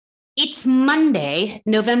It's Monday,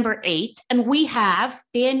 November 8th, and we have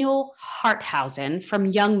Daniel Harthausen from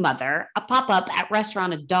Young Mother, a pop up at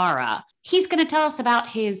restaurant Adara. He's going to tell us about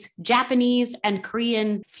his Japanese and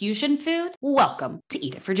Korean fusion food. Welcome to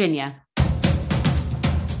Eat It, Virginia.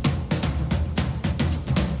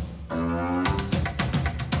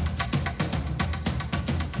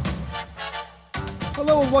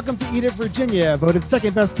 Hello and welcome to Eat It, Virginia, voted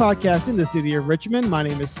second best podcast in the city of Richmond. My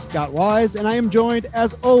name is Scott Wise, and I am joined,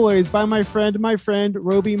 as always, by my friend,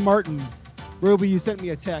 Roby Martin. Roby, you sent me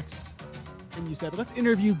a text, and you said, let's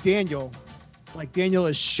interview Daniel, like Daniel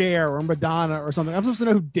is Cher or Madonna or something. I'm supposed to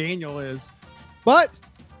know who Daniel is, but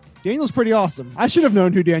Daniel's pretty awesome. I should have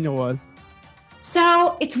known who Daniel was.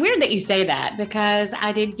 So it's weird that you say that because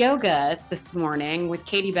I did yoga this morning with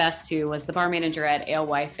Katie Best, who was the bar manager at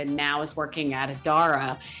Alewife and now is working at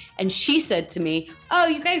Adara. And she said to me, "Oh,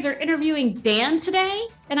 you guys are interviewing Dan today?"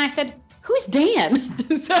 And I said, "Who's Dan?"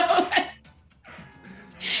 So I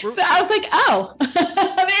was like, "Oh,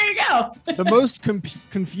 there you go." The most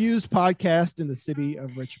confused podcast in the city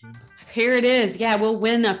of Richmond. Here it is. Yeah, we'll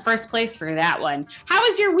win the first place for that one. How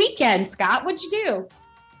was your weekend, Scott? What'd you do?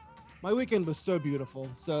 My weekend was so beautiful.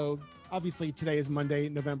 So obviously today is Monday,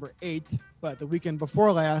 November 8th, but the weekend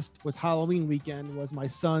before last was Halloween weekend, was my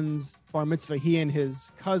son's bar mitzvah. He and his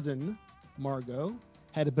cousin, Margot,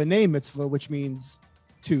 had a b'nai mitzvah, which means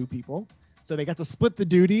two people. So they got to split the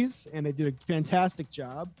duties and they did a fantastic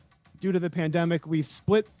job. Due to the pandemic, we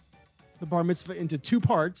split the bar mitzvah into two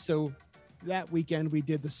parts. So that weekend we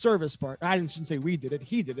did the service part. I shouldn't say we did it.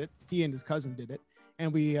 He did it. He and his cousin did it.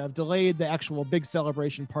 And we have delayed the actual big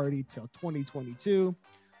celebration party till 2022.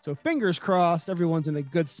 So fingers crossed, everyone's in a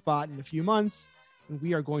good spot in a few months, and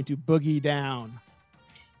we are going to boogie down.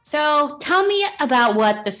 So tell me about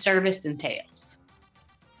what the service entails.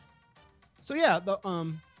 So yeah,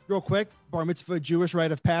 real quick, bar mitzvah, Jewish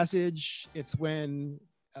rite of passage. It's when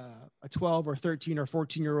a 12 or 13 or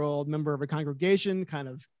 14-year-old member of a congregation kind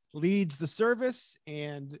of leads the service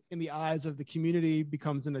and in the eyes of the community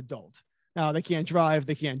becomes an adult. Now, they can't drive,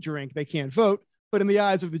 they can't drink, they can't vote, but in the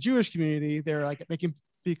eyes of the Jewish community, they can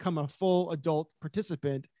become a full adult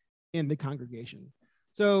participant in the congregation.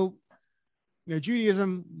 So,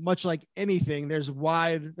 Judaism, much like anything, there's a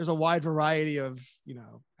wide variety of,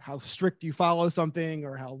 how strict you follow something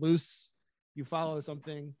or how loose you follow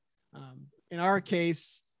something. In our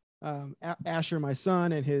case, Asher, my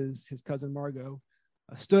son, and his cousin Margot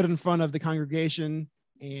stood in front of the congregation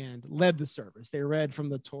and led the service. They read from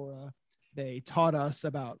the Torah. They taught us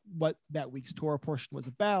about what that week's Torah portion was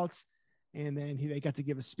about. And then they got to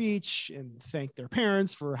give a speech and thank their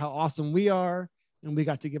parents for how awesome we are. And we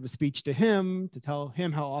got to give a speech to him to tell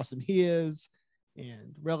him how awesome he is.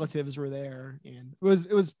 And relatives were there. And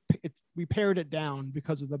we pared it down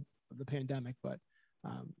because of the pandemic. But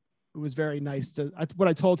it was very nice what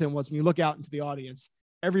I told him was, when you look out into the audience,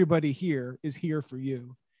 everybody here is here for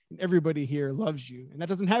you. And everybody here loves you. And that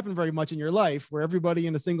doesn't happen very much in your life, where everybody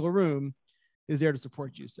in a single room is there to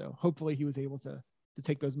support you. So hopefully he was able to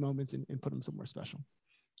take those moments and put them somewhere special.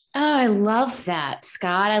 Oh, I love that,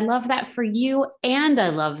 Scott. I love that for you. And I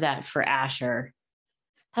love that for Asher.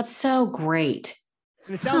 That's so great.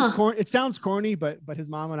 And it sounds corny, but his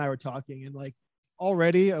mom and I were talking, and like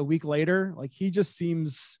already a week later, like he just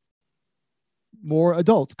seems more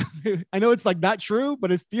adult. I know it's like not true,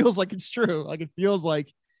 but it feels like it's true. Like it feels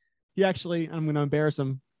like he actually, I'm going to embarrass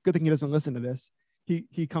him. Good thing he doesn't listen to this.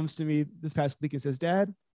 He comes to me this past week and says,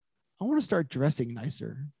 "Dad, I want to start dressing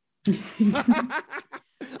nicer."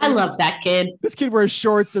 I love that kid. This kid wears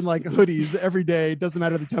shorts and like hoodies every day. Doesn't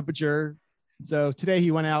matter the temperature. So today he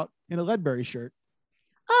went out in a Ledbury shirt.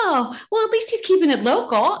 Oh, well, at least he's keeping it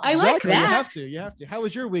local. I like that. You have to. How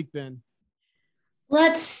has your week been?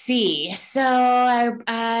 Let's see. So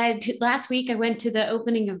last week I went to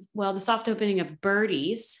the soft opening of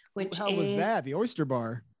Birdie's, which How was that? The oyster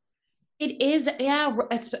bar. It is, yeah.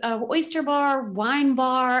 It's an oyster bar, wine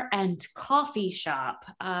bar, and coffee shop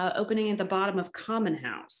opening at the bottom of Common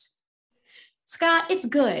House. Scott, it's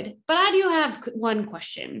good, but I do have one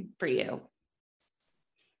question for you.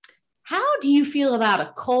 How do you feel about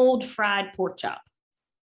a cold fried pork chop?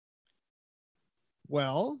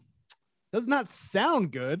 Well, does not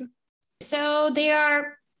sound good. So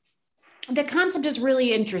the concept is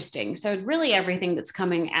really interesting. So really everything that's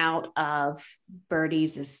coming out of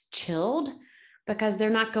Birdie's is chilled because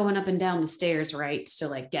they're not going up and down the stairs, right? To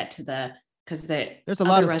like get to there's a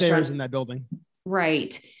lot of stairs in that building.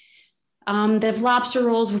 Right. They have lobster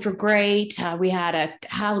rolls, which were great. We had a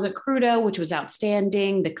halibut crudo, which was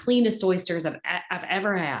outstanding. The cleanest oysters I've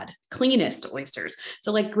ever had. Cleanest oysters.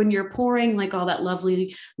 So like when you're pouring like all that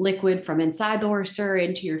lovely liquid from inside the oyster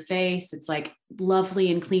into your face, it's like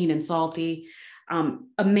lovely and clean and salty.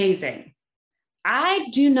 Amazing. I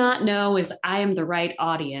do not know as I am the right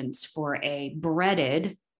audience for a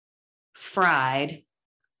breaded, fried,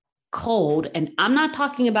 cold, and I'm not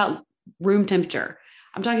talking about room temperature.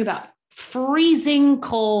 I'm talking about freezing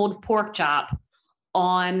cold pork chop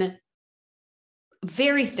on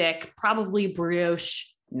very thick, probably brioche,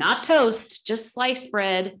 not toast, just sliced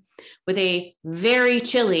bread with a very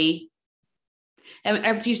chilly.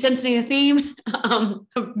 If you sensing a theme, a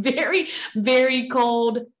very, very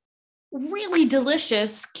cold, really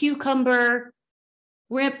delicious cucumber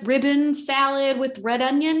ribbon salad with red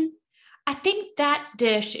onion. I think that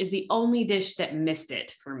dish is the only dish that missed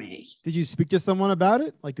it for me. Did you speak to someone about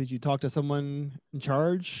it? Like, did you talk to someone in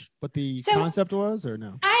charge what the concept was, or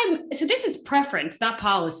no? So this is preference, not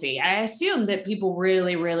policy. I assume that people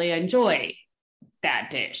really, really enjoy that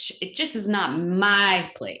dish. It just is not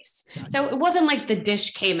my place. So it wasn't like the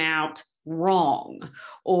dish came out wrong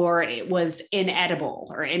or it was inedible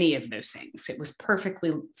or any of those things. It was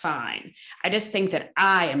perfectly fine. I just think that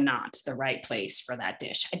I am not the right place for that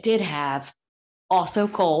dish. I did have also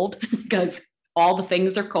cold because all the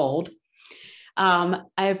things are cold.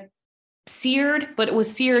 I've seared, but it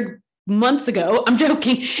was seared months ago. I'm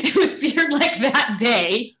joking. It was seared like that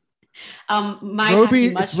day.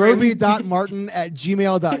 It's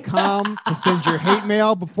roby.martin@gmail.com to send your hate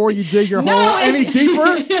mail before you dig your hole any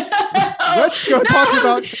deeper. Let's go talk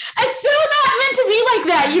about. It's so not meant to be like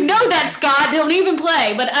that. You know that, Scott. Don't even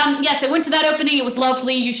play. But yes, I went to that opening. It was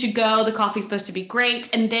lovely. You should go. The coffee's supposed to be great.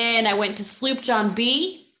 And then I went to Sloop John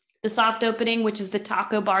B, the soft opening, which is the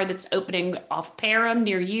taco bar that's opening off Parham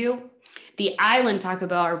near you. The Island Taco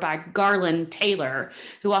Bar by Garland Taylor,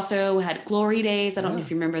 who also had Glory Days. I don't know if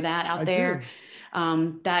you remember that out there.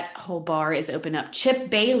 That whole bar is open up. Chip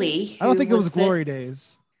Bailey. I don't think it was Glory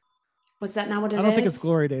Days. Was that not what it is? I don't think it's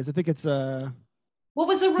Glory Days. I think it's what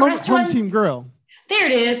was the restaurant? Home Team Grill. There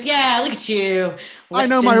it is. Yeah, look at you. I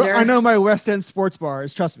know my West End sports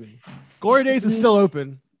bars. Trust me. Glory Days is still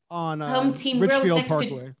open on Home Team Richfield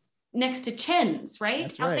Parkway. Next to Chen's, right?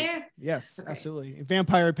 That's out right. there? Yes, okay. Absolutely.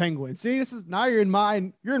 Vampire Penguin. See, this is now you're in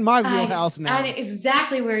my wheelhouse now. I know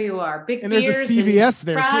exactly where you are. Big and beers there's a CVS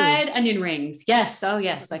there fried too. Onion rings. Yes. Oh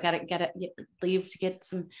yes. I gotta leave to get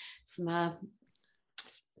some of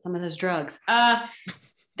those drugs.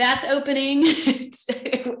 That's opening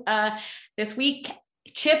this week.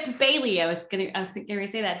 Chip Bailey, I was gonna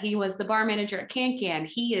say that he was the bar manager at Can.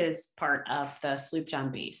 He is part of the Sloop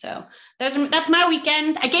John B. So that's my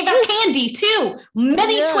weekend. I gave out candy too.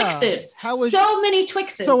 Many Twixes. Many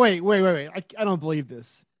Twixes. So wait. I don't believe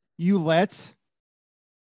this. You let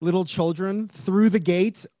little children through the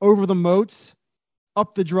gates, over the moats,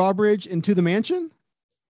 up the drawbridge into the mansion?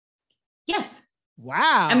 Yes.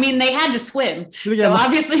 Wow. I mean, they had to swim. So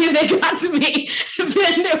obviously they got to me.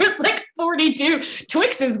 Then there was like 42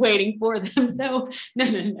 Twixes waiting for them. So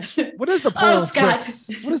no. What is the plural of Twix?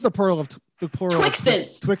 What is the plural of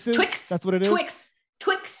Twixes? Twixes? That's what it is?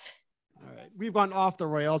 Twix. All right. We've gone off the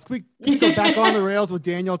rails. Can we go back on the rails with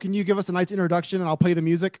Daniel? Can you give us a nice introduction and I'll play the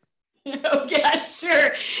music? Oh, yeah,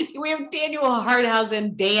 sure. We have Daniel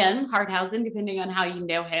Harthausen, Dan Harthausen, depending on how you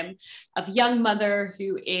know him, of Young Mother,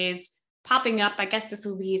 who is popping up. I guess this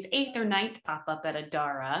will be his 8th or 9th pop-up at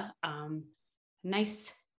Adara.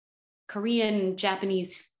 Nice Korean,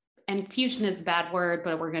 Japanese, and fusion is a bad word,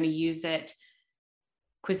 but we're going to use it.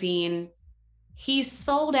 Cuisine. He's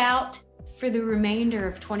sold out for the remainder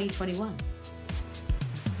of 2021.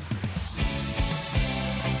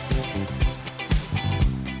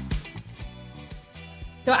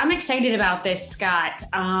 So I'm excited about this, Scott.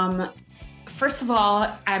 First of all,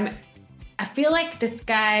 I feel like this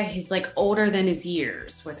guy is like older than his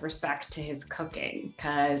years with respect to his cooking,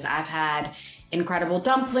 because I've had incredible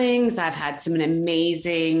dumplings. I've had some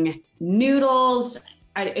amazing noodles.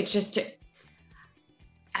 I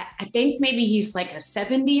think maybe he's like a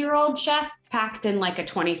 70-year-old chef packed in like a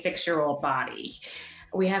 26-year-old body.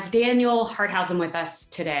 We have Daniel Harthausen with us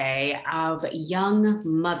today of Young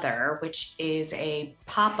Mother, which is a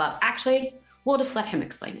pop-up. Actually, we'll just let him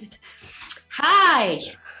explain it. Hi.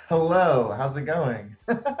 Hello. How's it going?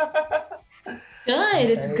 Good.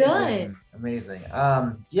 It's good. Amazing.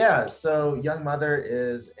 So Young Mother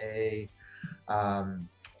is a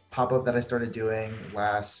pop-up that I started doing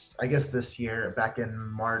this year. Back in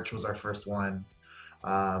March was our first one.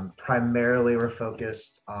 Primarily, we're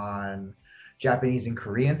focused on Japanese and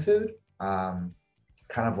Korean food.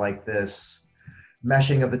 kind of like this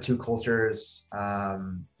meshing of the two cultures.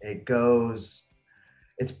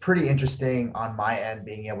 It's pretty interesting on my end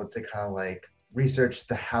being able to kind of like research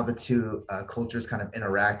how the two cultures kind of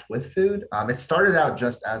interact with food. It started out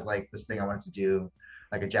just as like this thing I wanted to do,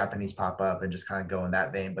 like a Japanese pop-up and just kind of go in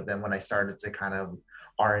that vein. But then when I started to kind of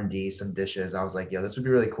R&D some dishes, I was like, yo, this would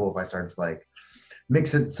be really cool if I started to like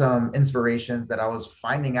mix in some inspirations that I was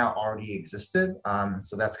finding out already existed.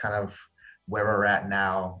 So that's kind of where we're at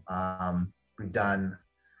now. We've done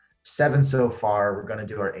 7 so far. We're going to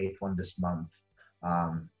do our 8th one this month.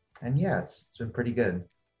 And yeah, it's been pretty good.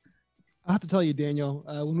 I have to tell you, Daniel,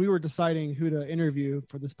 when we were deciding who to interview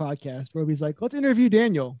for this podcast, Roby's like, let's interview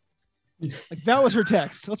Daniel. Like that was her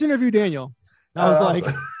text. Let's interview Daniel. And I was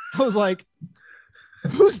like,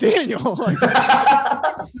 who's Daniel? Like,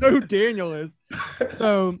 I don't know who Daniel is.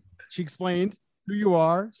 So she explained who you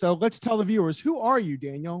are. So let's tell the viewers, who are you,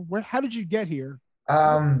 Daniel? How did you get here?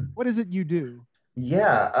 What is it you do?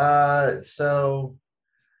 Yeah. So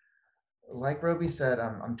like Roby said,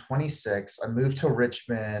 I'm 26. I moved to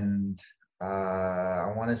Richmond,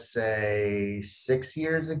 I want to say 6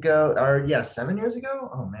 years ago, or yeah, 7 years ago.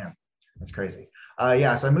 Oh man, that's crazy.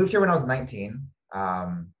 Yeah, so I moved here when I was 19.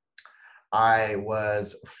 I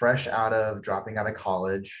was fresh out of dropping out of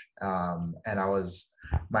college, and I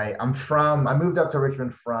moved up to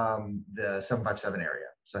Richmond from the 757 area,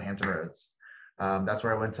 so Hampton Roads. That's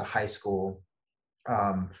where I went to high school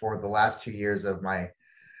for the last 2 years of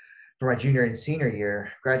for my junior and senior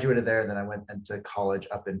year. Graduated there, and then I went into college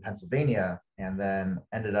up in Pennsylvania, and then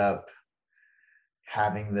ended up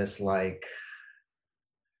having this like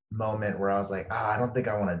moment where I was like, I don't think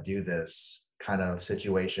I want to do this kind of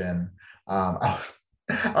situation. I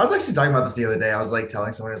was actually talking about this the other day. I was like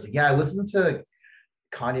telling someone, I was like, yeah, I listened to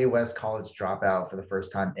Kanye West College Dropout for the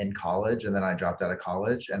first time in college, and then I dropped out of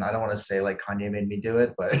college. And I don't want to say like Kanye made me do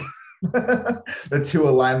it, but the two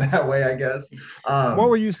align that way, I guess. What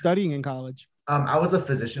were you studying in college? I was a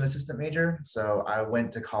physician assistant major. So I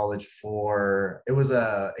went to college it was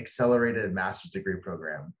a accelerated master's degree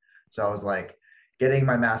program. So I was like getting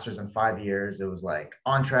my master's in 5 years. It was like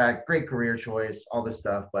on track, great career choice, all this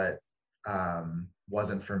stuff, but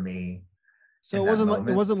wasn't for me. So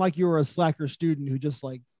it wasn't like you were a slacker student who just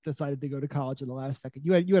like decided to go to college in the last second.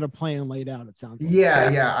 You had a plan laid out, it sounds like.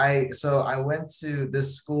 Yeah. I went to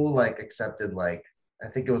this school, like accepted like, I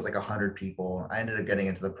think it was like 100 people. I ended up getting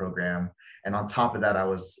into the program. And on top of that,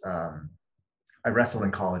 I wrestled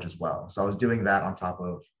in college as well. So I was doing that on top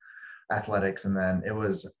of athletics. And then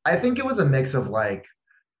I think it was a mix of like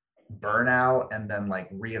burnout and then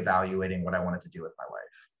like reevaluating what I wanted to do with my life.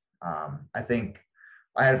 I think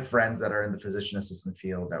I had friends that are in the physician assistant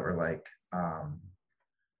field that were like,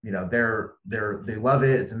 they love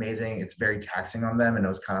it. It's amazing. It's very taxing on them. And it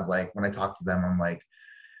was kind of like, when I talked to them, I'm like,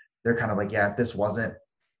 they're kind of like, yeah, if this wasn't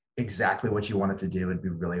exactly what you wanted to do, it'd be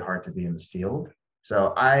really hard to be in this field.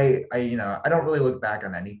 So I don't really look back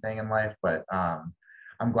on anything in life, but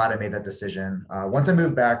I'm glad I made that decision. Once I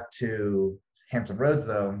moved back to Hampton Roads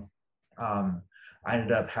though, I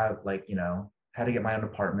ended up had to get my own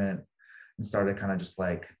apartment and started kind of just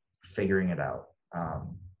like figuring it out.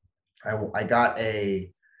 I got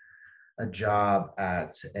a job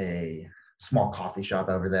at a small coffee shop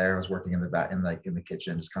over there. I was working in the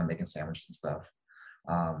kitchen, just kind of making sandwiches and stuff.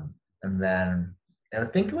 And then I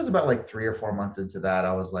think it was about like 3 or 4 months into that,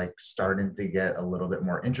 I was like starting to get a little bit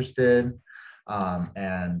more interested.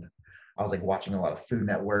 And I was like watching a lot of Food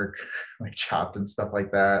Network, like Chopped and stuff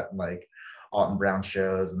like that, like Alton Brown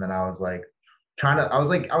shows. And then I was like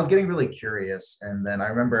I was getting really curious. And then I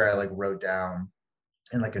remember I like wrote down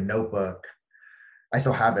in like a notebook, I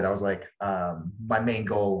still have it. I was like, my main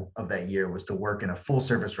goal of that year was to work in a full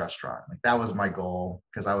service restaurant. Like that was my goal,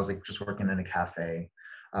 because I was like just working in a cafe.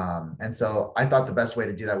 And so I thought the best way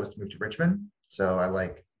to do that was to move to Richmond. So I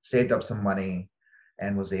like saved up some money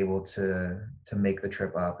and was able to make the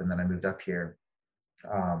trip up. And then I moved up here.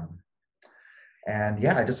 And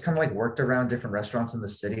yeah, I just kind of like worked around different restaurants in the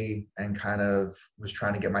city and kind of was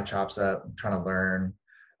trying to get my chops up, trying to learn.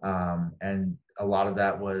 And a lot of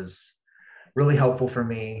that was really helpful for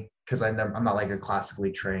me, because I'm not like a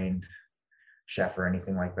classically trained chef or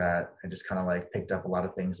anything like that. I just kind of like picked up a lot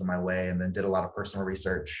of things in my way, and then did a lot of personal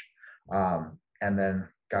research, and then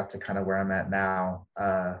got to kind of where I'm at now.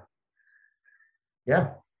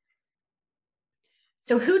 Yeah.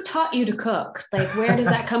 So who taught you to cook? Like, where does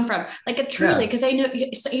that come from? Like, truly, because I know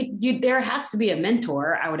there has to be a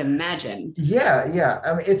mentor, I would imagine. Yeah.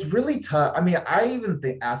 I mean, it's really tough. I mean, I even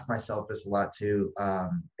ask myself this a lot too.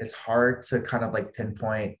 It's hard to kind of like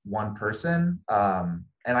pinpoint one person. And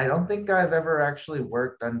I don't think I've ever actually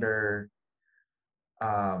worked under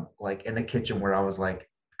like in the kitchen where I was like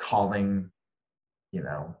calling, you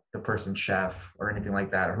know, the person chef or anything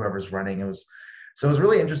like that, or whoever's running. It was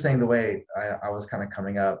really interesting the way I was kind of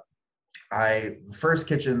coming up. The first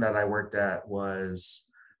kitchen that I worked at was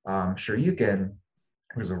Shoryuken.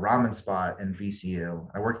 It was a ramen spot in VCU.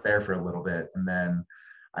 I worked there for a little bit, and then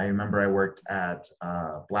I remember I worked at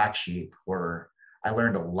Black Sheep, where I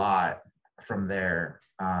learned a lot from there,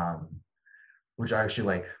 which I actually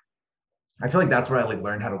like. I feel like that's where I like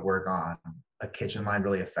learned how to work on a kitchen line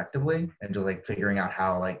really effectively, and just like figuring out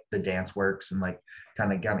how like the dance works, and like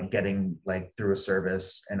kind of getting like through a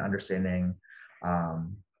service and understanding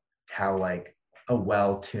how like a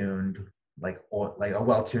well-tuned like a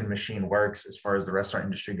well-tuned machine works as far as the restaurant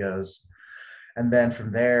industry goes. And then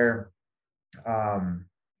from there, um,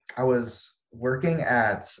 I was working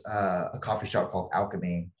at a coffee shop called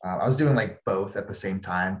Alchemy. I was doing like both at the same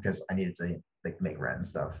time because I needed to like make rent and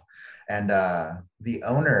stuff. And the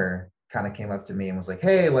owner kind of came up to me and was like,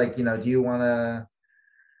 "Hey, like, you know, do you want to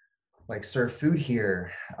like serve food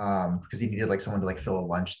here?" Because he needed like someone to like fill a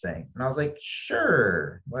lunch thing. And I was like,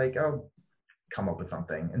 "Sure, like I'll come up with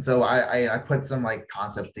something." And so I put some like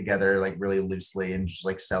concepts together like really loosely, and just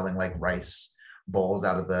like selling like rice bowls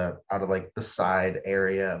out of like the side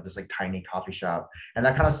area of this like tiny coffee shop. And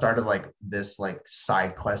that kind of started like this like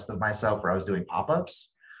side quest of myself where I was doing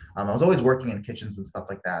pop-ups. I was always working in kitchens and stuff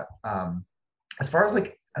like that. As far as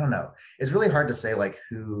like, I don't know, it's really hard to say like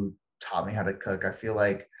who taught me how to cook. I feel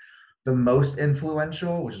like the most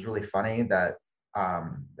influential, which is really funny, that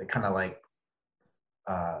it kind of like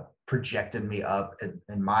projected me up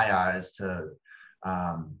in my eyes to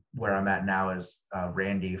where I'm at now, is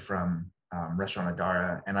Randy from Restaurant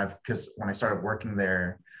Adara. And because when I started working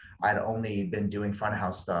there, I'd only been doing front of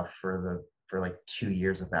house stuff for like 2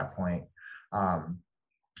 years at that point. Um,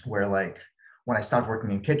 where like when I stopped working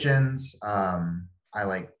in kitchens, I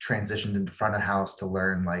like transitioned into front of house to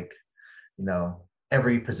learn like, you know,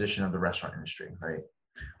 every position of the restaurant industry, right?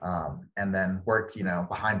 And then worked, you know,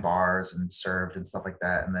 behind bars and served and stuff like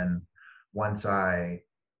that. And then once I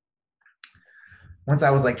once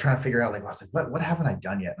I was like trying to figure out like I was like, what haven't I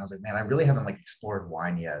done yet? And I was like, man, I really haven't like explored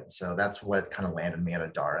wine yet. So that's what kind of landed me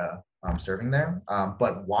at Adara, serving there.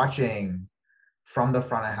 But watching from the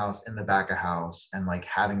front of house in the back of house and like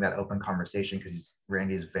having that open conversation, because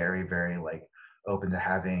Randy's very, very like open to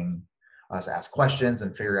having us ask questions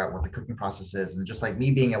and figure out what the cooking process is. And just like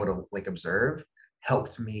me being able to like observe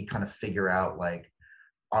helped me kind of figure out like,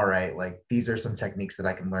 all right, like these are some techniques that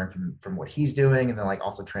I can learn from what he's doing, and then like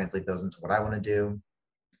also translate those into what I want to do.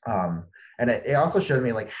 And it also showed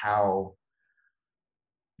me like how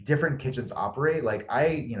different kitchens operate. Like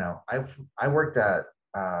I worked at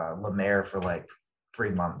La Mer for like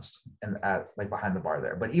 3 months and at like behind the bar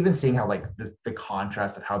there. But even seeing how like the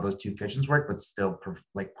contrast of how those two kitchens work, but still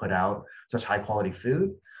like put out such high quality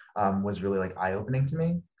food, was really like eye opening to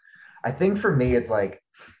me. I think for me, it's like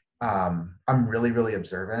I'm really, really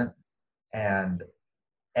observant, and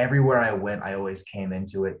everywhere I went, I always came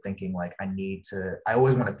into it thinking like I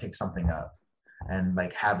always want to pick something up and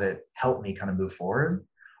like have it help me kind of move forward.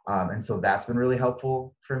 And so that's been really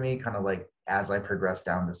helpful for me, kind of like as I progress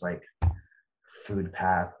down this like food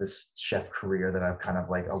path, this chef career that I've kind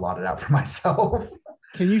of like allotted out for myself.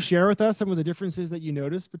 Can you share with us some of the differences that you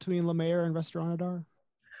noticed between La Mer and Restaurant Adar?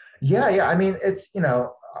 Yeah. I mean, it's, you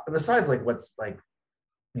know, besides like what's like,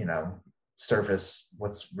 you know, surface,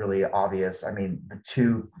 what's really obvious. I mean, the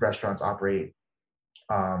two restaurants operate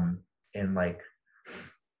in like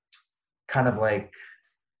kind of like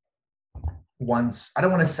one's, I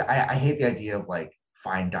don't want to say, I hate the idea of like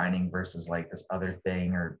fine dining versus like this other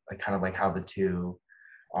thing, or like kind of like how the two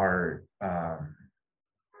are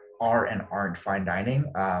are and aren't fine dining.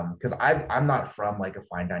 Because I'm not from like a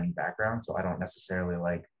fine dining background, so I don't necessarily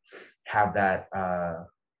like have that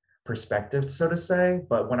perspective, so to say.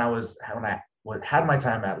 But had my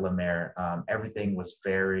time at La Mer, everything was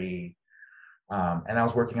very and I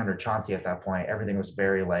was working under Chauncey at that point. Everything was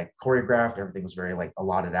very like choreographed. Everything was very like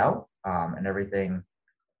allotted out, and everything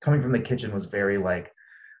coming from the kitchen was very like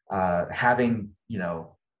having, you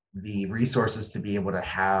know, the resources to be able to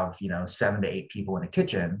have, you know, 7 to 8 people in a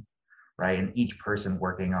kitchen, right, and each person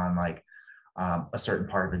working on like a certain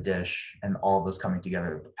part of the dish, and all those coming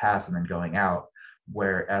together at the pass and then going out.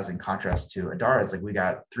 Whereas in contrast to Adara, it's like we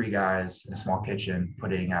got 3 guys in a small kitchen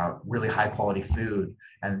putting out really high quality food,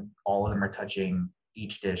 and all of them are touching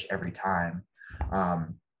each dish every time.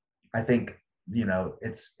 Um, I think, you know,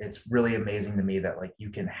 it's really amazing to me that like you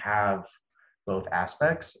can have both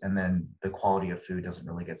aspects, and then the quality of food doesn't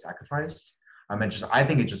really get sacrificed. I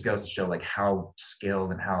think it just goes to show like how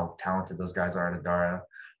skilled and how talented those guys are at Adara.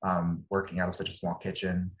 working out of such a small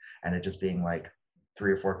kitchen and it just being like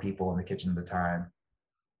 3 or 4 people in the kitchen at a time,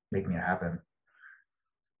 making it happen.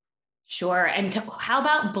 Sure. And how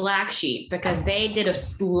about Black Sheep? Because they did a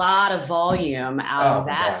lot of volume out Oh of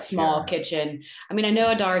my that gosh, small yeah. kitchen. I mean, I know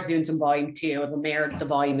Adar's doing some volume too. The mayor, the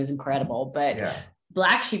volume is incredible, but Yeah.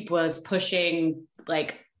 Black Sheep was pushing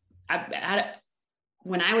like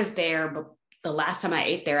when I was there, but the last time I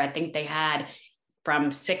ate there, I think they had from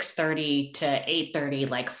 6:30 to 8:30,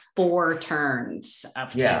 like 4 turns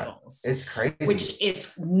of Yeah, tables, it's crazy. which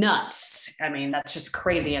is nuts. I mean, that's just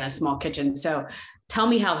crazy in a small kitchen. So tell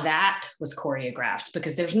me how that was choreographed,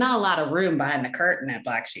 because there's not a lot of room behind the curtain at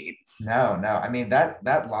Black Sheep. No, no. I mean,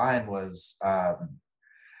 that line was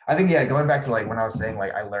I think, yeah, going back to like when I was saying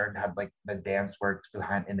like I learned how like the dance worked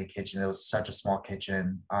behind in the kitchen. It was such a small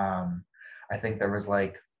kitchen. I think there was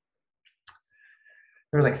like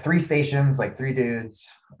 3 stations, like 3 dudes,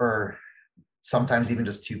 or sometimes even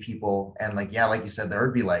just 2 people. And like, yeah, like you said, there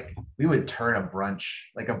would be like we would turn a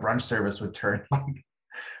brunch service would turn like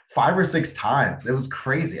 5 or 6 times. It was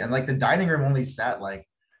crazy. And like the dining room only sat like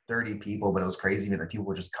 30 people, but it was crazy that people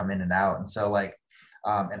would just come in and out. And so like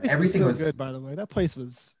and This was everything so was good, by the way. That place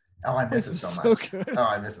was oh, I miss place it was so so much. good. Oh,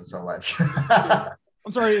 I miss it so much. Yeah.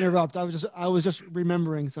 I'm sorry to interrupt. I was just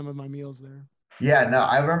remembering some of my meals there. Yeah, no,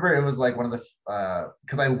 I remember it was like one of the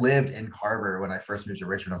because I lived in Carver when I first moved to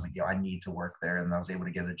Richmond. I was like, yo, I need to work there, and I was able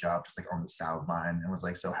to get a job just like on the South Line, and was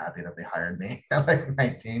like so happy that they hired me at like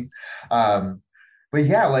 19. But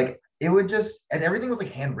yeah, like it would just and everything was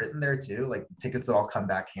like handwritten there too. Like tickets would all come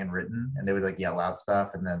back handwritten, and they would like yell out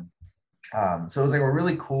stuff, and then so it was like a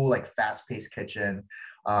really cool like fast-paced kitchen.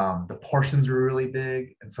 The portions were really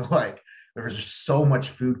big, and so like there was just so much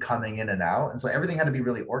food coming in and out, and so everything had to be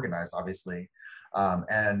really organized, obviously.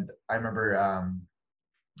 And I remember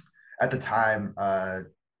at the time,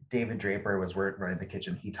 David Draper was running the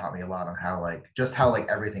kitchen. He taught me a lot on how like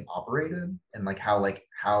everything operated and like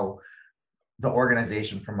how the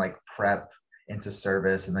organization from like prep into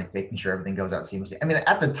service and like making sure everything goes out seamlessly. I mean,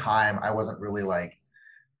 at the time, I wasn't really like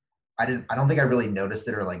I don't think I really noticed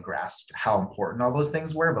it or like grasped how important all those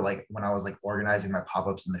things were. But like when I was like organizing my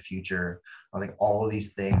pop-ups in the future, I was like all of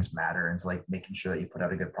these things matter into like making sure that you put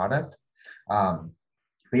out a good product. Um,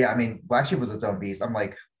 but yeah, I mean, Black Sheep was its own beast. I'm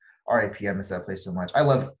like, RIP, I miss that place so much. I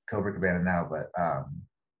love Cobra Cabana now, but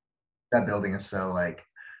that building is so like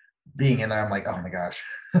being in there, I'm like, oh my gosh.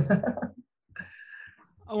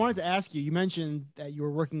 I wanted to ask you, you mentioned that you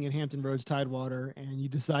were working at Hampton Roads Tidewater and you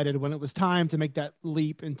decided when it was time to make that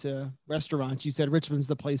leap into restaurants, you said Richmond's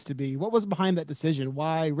the place to be. What was behind that decision?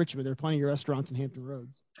 Why Richmond? There are plenty of restaurants in Hampton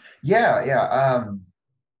Roads. Yeah, yeah.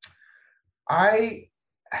 I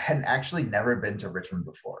had actually never been to Richmond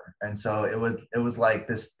before. And so it was like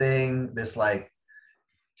this thing, this like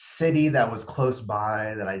city that was close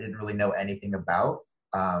by that I didn't really know anything about,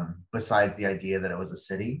 besides the idea that it was a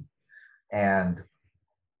city. And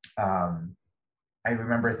I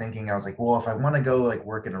remember thinking, I was like, well, if I want to go like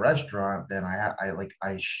work in a restaurant, then I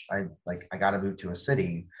got to move to a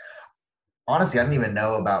city. Honestly, I didn't even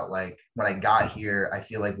know about like when I got here. I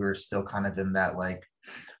feel like we were still kind of in that like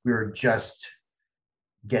we were just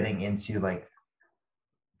getting into like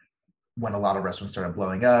when a lot of restaurants started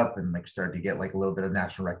blowing up and like started to get like a little bit of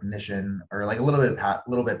national recognition or like a little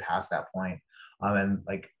bit past that point. And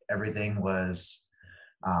like everything was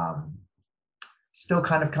um, still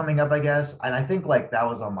kind of coming up, I guess. And I think like that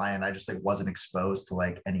was on my end. I just like wasn't exposed to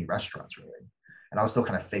like any restaurants really. And I was still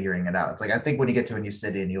kind of figuring it out. It's like I think when you get to a new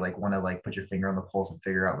city and you like want to like put your finger on the pulse and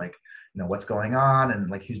figure out like, you know, what's going on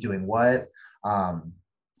and like who's doing what.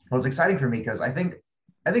 It was exciting for me because I think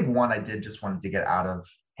one, I did just wanted to get out of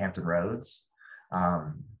Hampton Roads.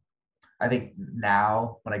 Um, I think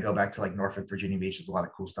now when I go back to like Norfolk, Virginia Beach, there's a lot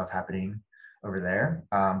of cool stuff happening over there.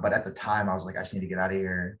 But at the time, I was like, I just need to get out of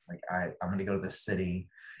here. Like I'm going to go to the city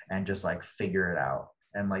and just like figure it out.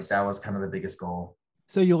 And like that was kind of the biggest goal.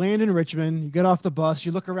 So you land in Richmond, you get off the bus,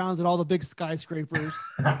 you look around at all the big skyscrapers,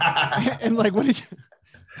 and what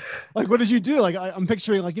did you do? Like I'm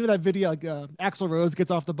picturing like that video like Axl Rose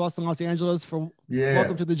gets off the bus in Los Angeles for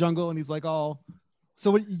Welcome to the Jungle, and he's like, oh,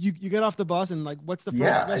 so what you get off the bus and like what's the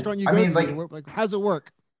first restaurant you go to? Like how's it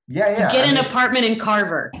work? Yeah. You get an apartment in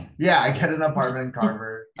Carver. Yeah, I get an apartment in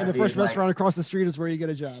Carver. And the first restaurant across the street is where you get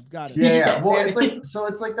a job. Got it. Yeah. Well, it's like so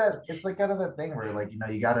it's like that. It's like kind of that thing where like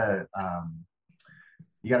you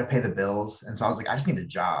gotta pay the bills. And so I was like, I just need a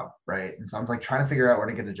job, right? And so I'm like trying to figure out where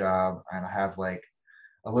to get a job, and I have like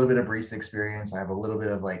a little bit of barista experience. I have a little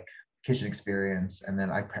bit of like kitchen experience. And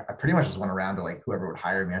then I pretty much just went around to like whoever would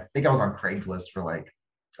hire me. I think I was on Craigslist for like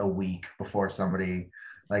a week before somebody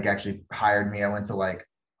like actually hired me. I went to like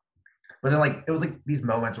But then like it was like these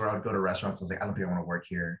moments where I would go to restaurants. I was like, I don't think I want to work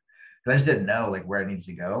here because I just didn't know like where I needed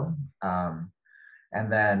to go.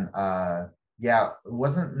 And then yeah, it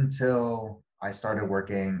wasn't until I started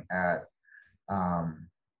working at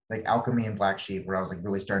like Alchemy and Black Sheep where I was like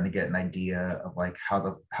really starting to get an idea of like how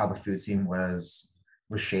the food scene was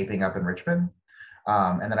shaping up in Richmond.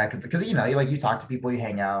 And then I could, because you know, you talk to people, you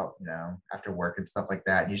hang out, you know, after work and stuff like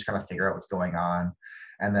that, and you just kind of figure out what's going on.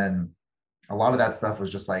 And then a lot of that stuff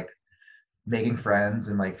was just like making friends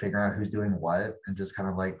and like figuring out who's doing what and just kind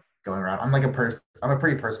of like going around. I'm a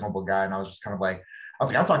pretty personable guy, and I was just kind of like, I was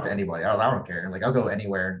like, I'll talk to anybody. I don't care. Like I'll go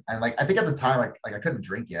anywhere. And like I think at the time, like I couldn't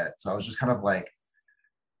drink yet, so I was just kind of like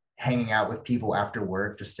hanging out with people after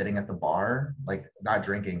work, just sitting at the bar, like not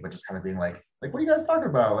drinking, but just kind of being like, what are you guys talking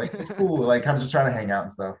about? Like, it's cool. Like, kind of just trying to hang out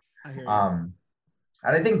and stuff. I hear you. And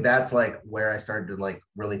I think that's like where I started to like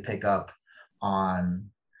really pick up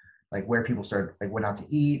on like where people started, like went out to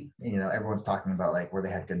eat. You know, everyone's talking about like where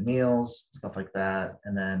they had good meals, stuff like that.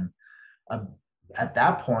 And then uh, at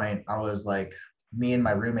that point, I was like, me and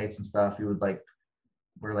my roommates and stuff,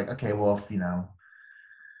 we're like, okay, well,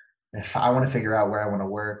 if I want to figure out where I want to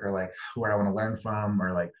work or like where I want to learn from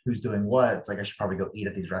or like who's doing what, it's like I should probably go eat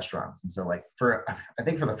at these restaurants. And so like I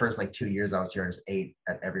think for the first like 2 years I was here, I just ate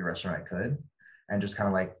at every restaurant I could and just kind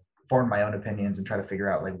of like formed my own opinions and try to figure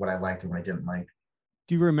out like what I liked and what I didn't like.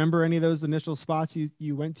 Do you remember any of those initial spots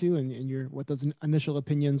you went to and your what those initial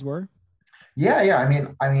opinions were? Yeah.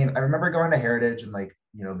 I remember going to Heritage and like,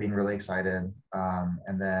 you know, being really excited.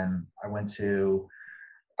 And then I went to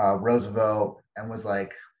Roosevelt and was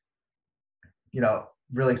like, you know,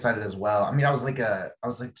 really excited as well. I mean, I was like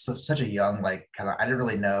such a young, like kind of, I didn't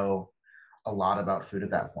really know a lot about food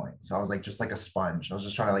at that point. So I was like, just like a sponge. I was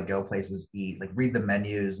just trying to like go places, eat, like read the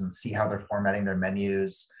menus and see how they're formatting their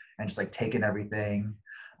menus and just like taking everything.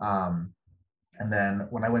 Um, and then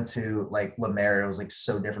when I went to like La Mer, it was like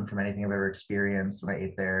so different from anything I've ever experienced when I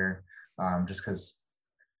ate there. Just because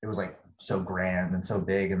it was like so grand and so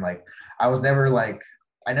big. And like, I was never like,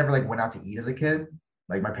 I never like went out to eat as a kid.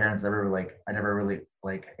 Like my parents never like, I never really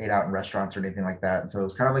like ate out in restaurants or anything like that. And so it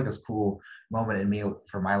was kind of like this cool moment in me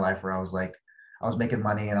for my life where I was like, I was making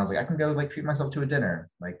money and I was like, I can go like treat myself to a dinner.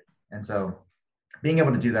 Like, and so being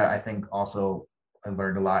able to do that, I think also I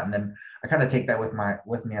learned a lot. And then I kind of take that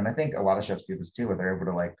with me. And I think a lot of chefs do this too, where they're able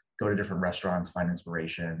to like go to different restaurants, find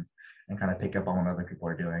inspiration and kind of pick up on what other people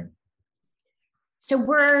are doing. So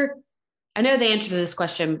I know the answer to this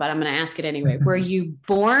question, but I'm going to ask it anyway. Were you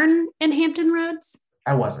born in Hampton Roads?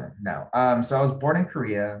 I wasn't, no. So I was born in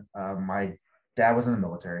Korea. My dad was in the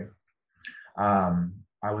military.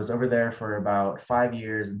 I was over there for about 5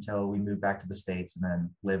 years until we moved back to the States and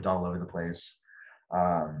then lived all over the place.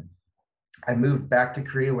 Um, I moved back to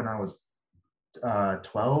Korea when I was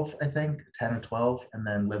 12, I think, 10 or 12, and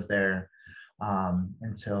then lived there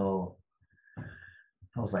until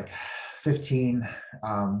I was like 15,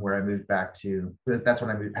 where I moved back to, that's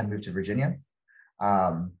when had moved to Virginia.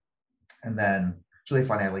 Um, and then it's really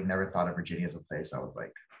funny. I like never thought of Virginia as a place I would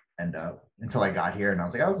like end up until I got here and I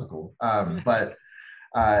was like, oh, this is cool. But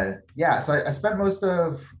yeah, so I spent most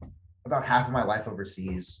of about half of my life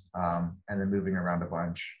overseas and then moving around a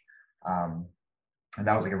bunch. And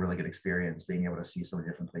that was like a really good experience being able to see so many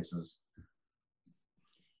different places.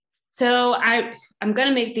 So I'm going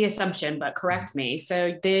to make the assumption, but correct me.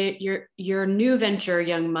 So your new venture,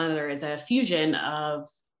 Young Mother, is a fusion of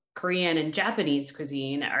Korean and Japanese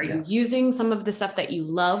cuisine. Are you using some of the stuff that you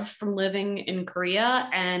love from living in Korea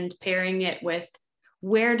and pairing it with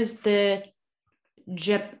where does the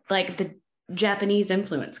Japanese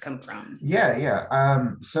influence come from?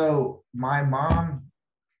 Yeah. So my mom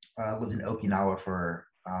lived in Okinawa for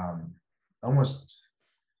almost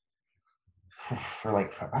for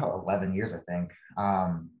like about 11 years, I think.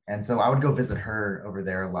 And so I would go visit her over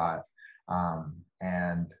there a lot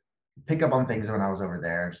and pick up on things when I was over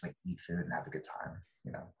there, just like eat food and have a good time,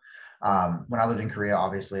 you know. When I lived in Korea,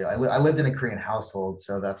 obviously, I lived in a Korean household,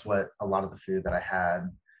 so that's what a lot of the food that I had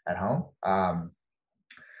at home.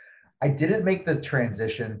 I didn't make the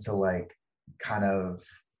transition to like kind of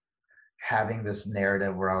having this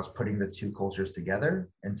narrative where I was putting the two cultures together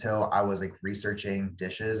until I was like researching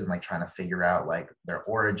dishes and like trying to figure out like their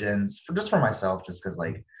origins for myself, just because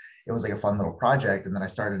like it was like a fun little project. And then I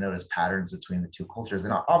started to notice patterns between the two cultures.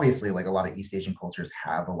 And obviously like a lot of East Asian cultures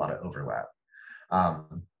have a lot of overlap.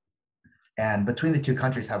 And between the two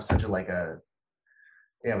countries have such a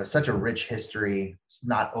rich history. It's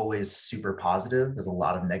not always super positive. There's a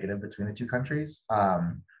lot of negative between the two countries.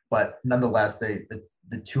 But nonetheless, the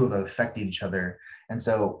two of them affected each other. And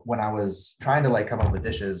so when I was trying to like come up with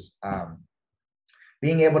dishes,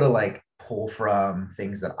 being able to like pull from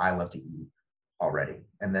things that I love to eat already,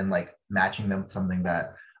 and then like matching them with something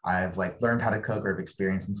that I've like learned how to cook or have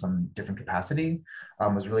experienced in some different capacity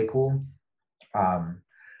was really cool.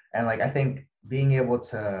 And like I think being able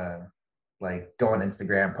to like go on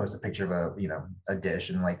Instagram, post a picture of a dish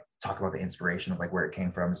and like talk about the inspiration of like where it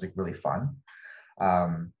came from is like really fun.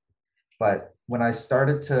 Um, but when I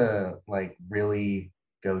started to like really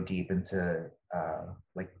go deep into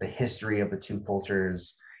like the history of the two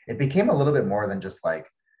cultures, it became a little bit more than just like,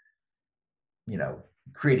 you know,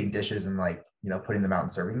 creating dishes and like, putting them out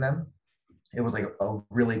and serving them. It was like a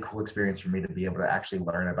really cool experience for me to be able to actually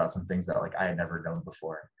learn about some things that like I had never known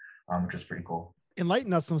before, which was pretty cool.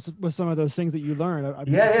 Enlighten us with some of those things that you learned. I'm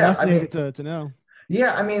Yeah, yeah. fascinated to know.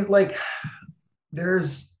 Yeah, I mean, like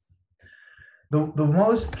there's the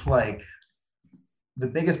most like the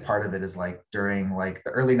biggest part of it is like during like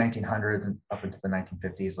the early 1900s and up into the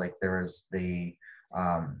 1950s, like there was the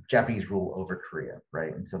Japanese rule over Korea,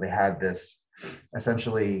 right? And so they had this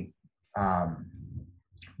essentially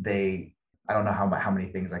they I don't know how many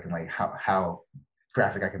things I can like how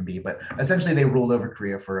graphic I can be, but essentially they ruled over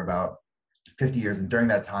Korea for about 50 years, and during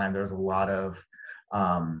that time there was a lot of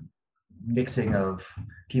mixing of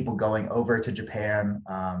people going over to Japan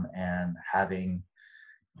and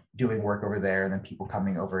doing work over there, and then people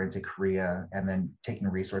coming over into Korea and then taking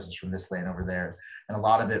resources from this land over there. And a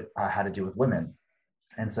lot of it had to do with women.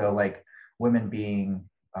 And so like women being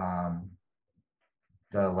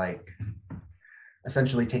the like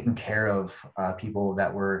essentially taking care of people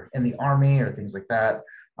that were in the army or things like that.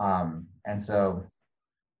 And so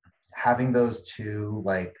having those two,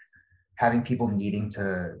 like having people needing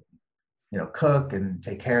to, cook and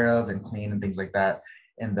take care of and clean and things like that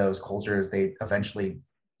in those cultures, they eventually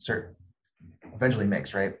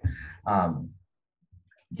mix, right?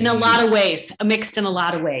 In a lot of ways, mixed in a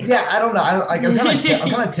lot of ways. Yeah, I don't know. I'm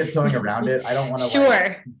kind of tiptoeing around it. I don't want to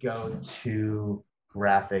like go too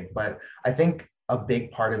graphic, but I think a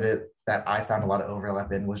big part of it that I found a lot of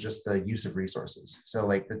overlap in was just the use of resources. So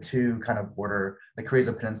like the two kind of border, like Korea's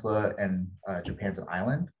a peninsula and Japan's an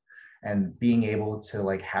island, and being able to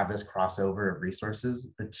like have this crossover of resources,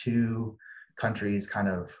 the two countries kind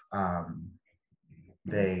of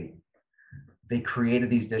they created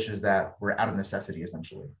these dishes that were out of necessity,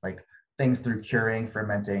 essentially, like things through curing,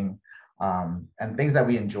 fermenting, and things that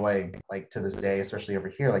we enjoy like to this day, especially over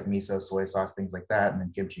here, like miso, soy sauce, things like that, and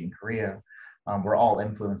then kimchi in Korea, were all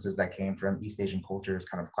influences that came from East Asian cultures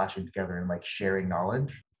kind of clashing together and like sharing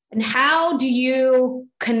knowledge. And how do you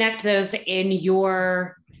connect those in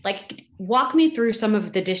your, like, walk me through some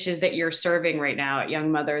of the dishes that you're serving right now at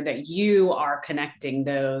Young Mother that you are connecting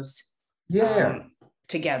those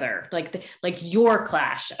together, like your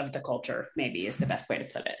clash of the culture, maybe is the best way to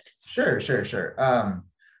put it. Sure.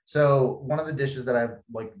 So one of the dishes that I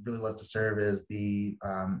like really love to serve is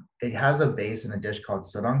it has a base in a dish called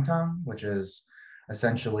sarangtang, which is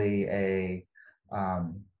essentially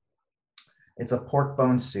it's a pork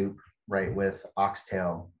bone soup, right, with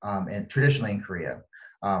oxtail, and traditionally in Korea,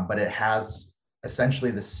 but it has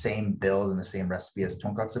essentially the same build and the same recipe as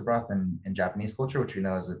tonkatsu broth in Japanese culture, which we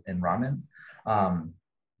know as in ramen.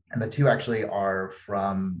 And the two actually are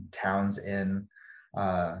from towns in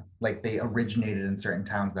like they originated in certain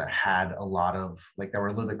towns that had a lot of like that were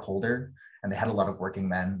a little bit colder, and they had a lot of working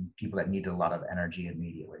men, people that needed a lot of energy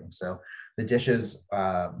immediately. So the dishes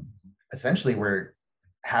essentially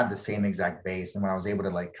had the same exact base, and when I was able to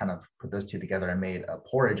like kind of put those two together, I made a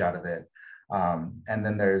porridge out of it. And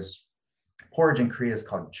then there's porridge in Korea is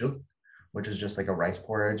called juk, which is just like a rice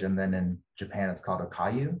porridge, and then in Japan it's called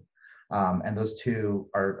okayu. And those two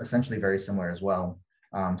are essentially very similar as well.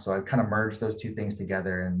 So I kind of merged those two things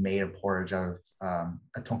together and made a porridge out of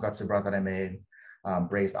a tonkatsu broth that I made,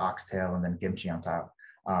 braised oxtail, and then kimchi on top.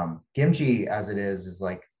 Kimchi, as it is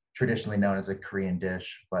like traditionally known as a Korean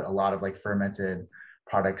dish, but a lot of like fermented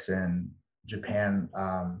products in Japan,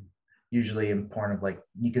 usually in form of like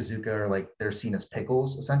nikazuka, or like they're seen as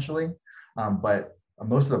pickles essentially. But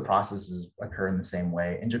most of the processes occur in the same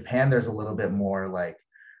way. In Japan, there's a little bit more like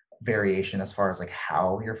variation as far as like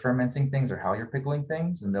how you're fermenting things or how you're pickling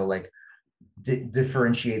things, and they'll like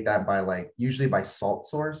differentiate that by like usually by salt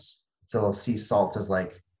source. So they'll see salt as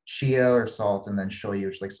like shio or salt, and then shoyu,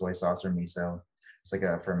 which is like soy sauce or miso. It's like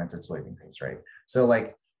a fermented soybean paste, right? So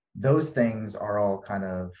like those things are all kind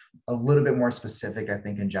of a little bit more specific, I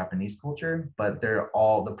think, in Japanese culture, but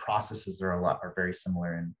the processes are very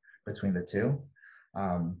similar in between the two.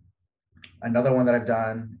 Another one that I've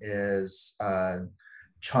done is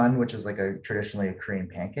chun, which is like traditionally a Korean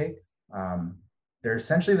pancake. They're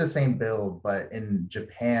essentially the same build, but in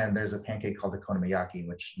Japan, there's a pancake called the konomiyaki,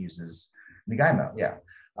 which uses nigaimo. Yeah.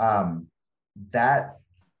 that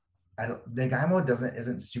Nagaimo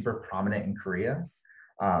isn't super prominent in Korea.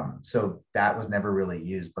 So that was never really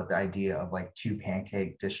used, but the idea of like two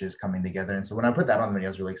pancake dishes coming together. And so when I put that on the menu, I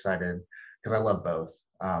was really excited because I love both.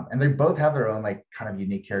 And they both have their own like kind of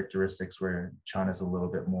unique characteristics where chun is a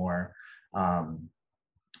little bit more,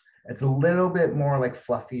 it's a little bit more like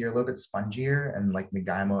fluffy or a little bit spongier, and like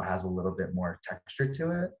Nagaimo has a little bit more texture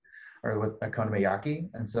to it, or with okonomiyaki.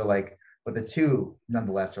 And so like, but the two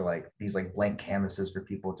nonetheless are like these like blank canvases for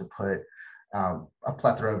people to put a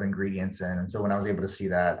plethora of ingredients in. And so when I was able to see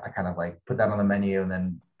that, I kind of like put that on the menu and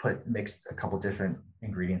then mixed a couple different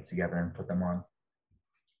ingredients together and put them on.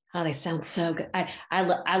 Oh, they sound so good.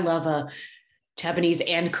 I love a Japanese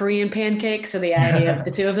and Korean pancake. So the idea of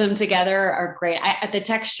the two of them together are great. The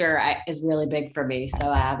texture is really big for me. So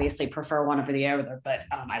I obviously prefer one over the other, but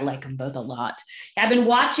I like them both a lot. I've been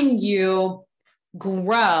watching you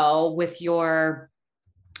grow with your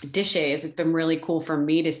dishes. It's been really cool for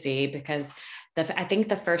me to see, because I think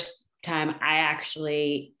the first time I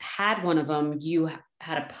actually had one of them, you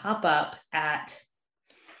had a pop-up at,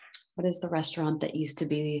 what is the restaurant that used to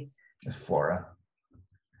be? It's Flora.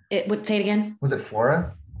 It would, say it again. Was it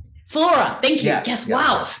Flora? Flora. Thank you. Yes.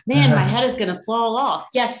 Wow. Yes. Man, my head is going to fall off.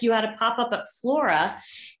 Yes. You had a pop-up at Flora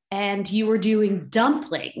and you were doing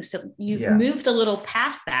dumplings. So you've moved a little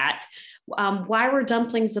past that. Why were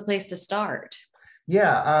dumplings the place to start?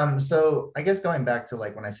 Yeah. So I guess going back to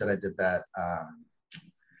like when I said I did that,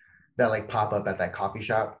 that like pop up at that coffee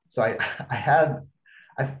shop. So I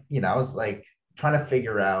was like trying to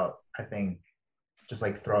figure out, I think, just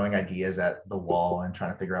like throwing ideas at the wall and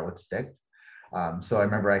trying to figure out what sticked. So I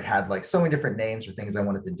remember I had like so many different names for things I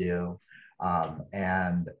wanted to do.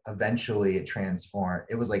 And eventually it transformed.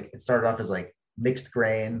 It was like, it started off as like mixed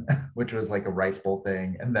grain, which was like a rice bowl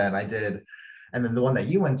thing. And then the one that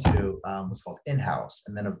you went to was called In-House.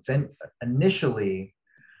 And then initially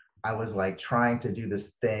I was like trying to do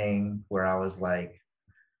this thing where I was like,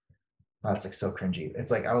 oh, it's like so cringy.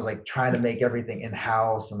 It's like I was like trying to make everything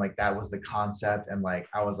in-house, and like that was the concept. And like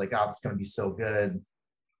I was like, oh, it's gonna be so good.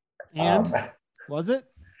 And was it?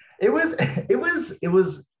 It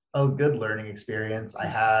was a good learning experience. I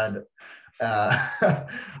had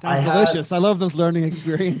sounds delicious. I love those learning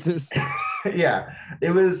experiences. Yeah,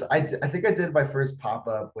 it was. I think I did my first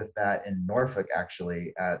pop-up with that in Norfolk,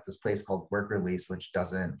 actually, at this place called Work Release, which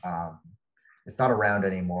doesn't it's not around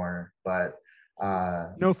anymore, but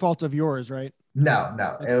no fault of yours, right? No.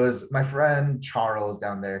 It was my friend Charles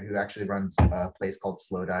down there who actually runs a place called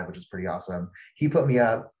Slow Dive, which is pretty awesome. He put me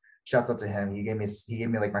up. Shouts out to him. He gave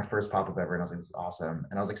me like my first pop-up ever, and I was like, this is awesome.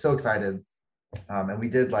 And I was like so excited. And we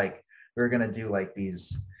were gonna do like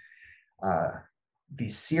these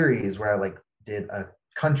series where I like did a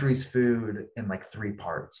country's food in like 3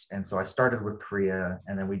 parts. And so I started with Korea,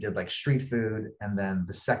 and then we did like street food, and then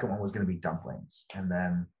the second one was gonna be dumplings. And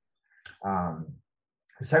then the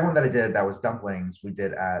second one that I did that was dumplings, we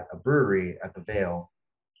did at a brewery at the Vale,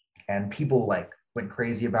 and people like went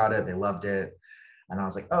crazy about it. They loved it. And I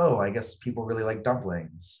was like, oh, I guess people really like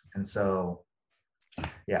dumplings. And so,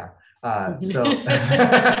 yeah.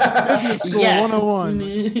 Business school 101.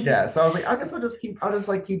 Yeah. So I was like, I guess I'll just keep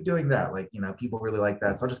doing that. Like, people really like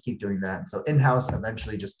that. So I'll just keep doing that. And so In-House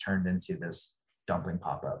eventually just turned into this dumpling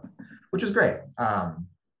pop-up, which is great.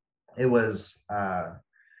 It was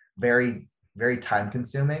very, very time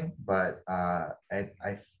consuming, but I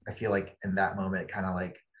feel like in that moment, it kind of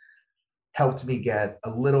like helped me get a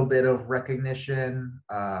little bit of recognition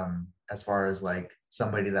as far as like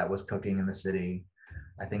somebody that was cooking in the city.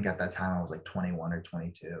 I think at that time I was like 21 or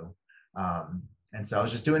 22. And so I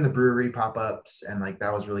was just doing the brewery pop-ups, and like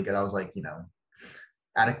that was really good. I was like,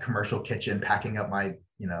 at a commercial kitchen packing up my,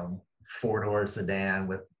 4-door sedan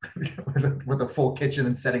with with a full kitchen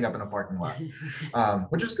and setting up in a parking lot,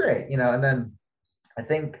 which is great, and then I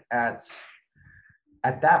think at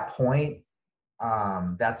that point,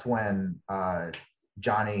 that's when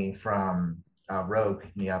Johnny from Rogue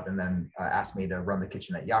hit me up and then asked me to run the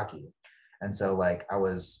kitchen at Yaki. And so like I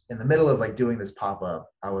was in the middle of like doing this pop-up.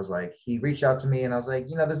 I was like, he reached out to me and I was like,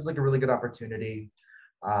 this is like a really good opportunity.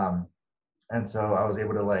 And so I was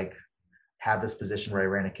able to like have this position where I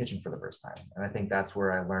ran a kitchen for the first time. And I think that's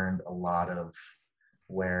where I learned a lot of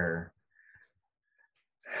where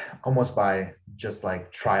almost by just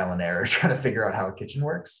like trial and error, trying to figure out how a kitchen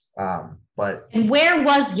works. And where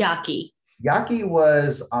was Yaki? Yaki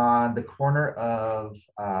was on the corner of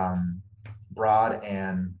Broad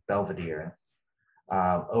and Belvedere,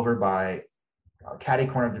 over by catty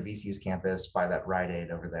corner of the VCU's campus by that Rite Aid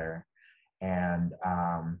over there. And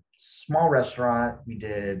small restaurant. We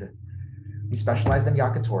did we specialized in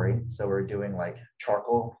yakitori. So we're doing like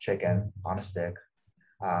charcoal chicken on a stick,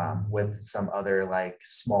 with some other like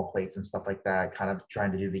small plates and stuff like that, kind of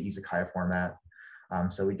trying to do the izakaya format.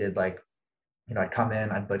 So we did like, I'd come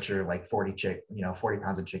in, I'd butcher like 40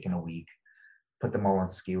 pounds of chicken a week, put them all on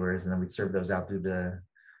skewers, and then we'd serve those out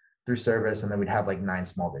through service, and then we'd have like 9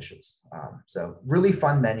 small dishes. So really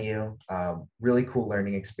fun menu, really cool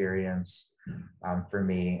learning experience for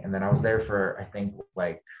me. And then I was there for, I think,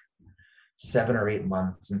 like 7 or 8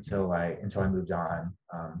 months until I moved on.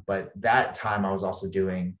 But that time I was also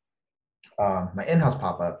doing my in-house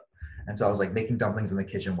pop-up. And so I was like making dumplings in the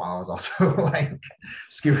kitchen while I was also like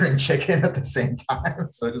skewering chicken at the same time.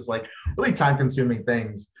 So just like really time consuming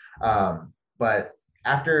things. But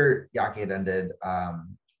after Yaki had ended,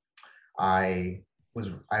 I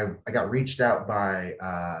got reached out by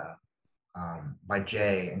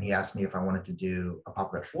Jay, and he asked me if I wanted to do a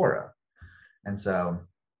pop-up at Flora. And so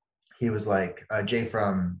he was like, Jay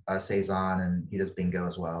from Saison, and he does bingo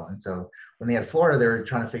as well. And so when they had Florida, they were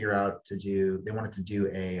trying to figure out they wanted to do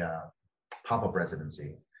a pop-up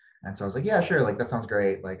residency. And so I was like, yeah, sure. Like, that sounds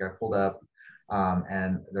great. Like, I pulled up,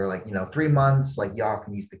 and they're like, 3 months, like, y'all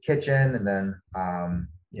can use the kitchen. And then, I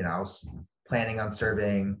was planning on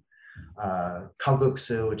serving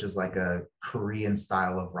kalguksu, which is like a Korean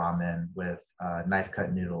style of ramen with knife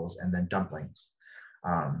cut noodles, and then dumplings.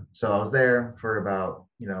 So I was there for about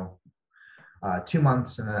 2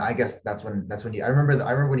 months, and then I guess that's when I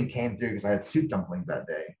remember when you came through, because I had soup dumplings that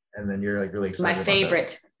day, and then you're like really excited. My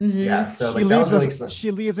favorite. Mm-hmm. Yeah, so like, she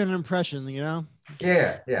leaves an impression, Yeah.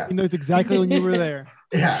 He knows exactly when you were there.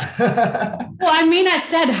 Yeah. Well, I mean, I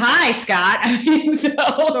said hi, Scott. I mean, so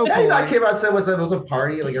yeah, I came out, said it was a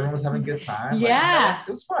party, like everyone was having a good time. Like, yeah, it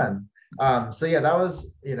was fun. So yeah, that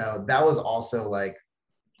was also like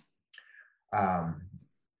a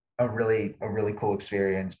really cool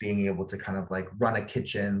experience, being able to kind of like run a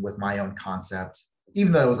kitchen with my own concept,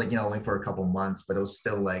 even though it was like only for a couple months, but it was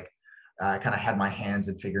still like I kind of had my hands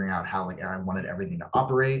in figuring out how like I wanted everything to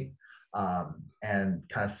operate, and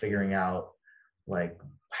kind of figuring out like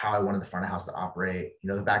how I wanted the front of house to operate.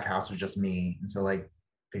 The back of house was just me, and so like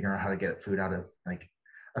figuring out how to get food out of like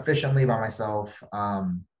efficiently by myself,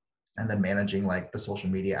 and then managing like the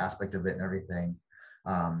social media aspect of it and everything.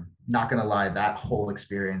 Not gonna lie, that whole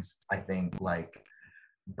experience, I think, like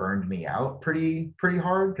burned me out pretty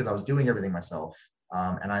hard, because I was doing everything myself,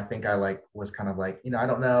 and I think I like was kind of like, I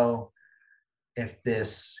don't know if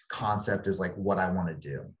this concept is like what I want to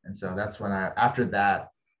do. And so that's when after that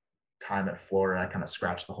time at Florida, I kind of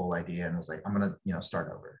scratched the whole idea and was like, I'm gonna start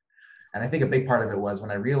over. And I think a big part of it was when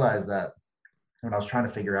I realized that when I was trying to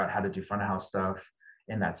figure out how to do front of house stuff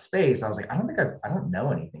in that space, I was like, I don't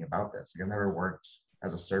know anything about this. Like, I've never worked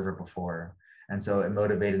as a server before. And so it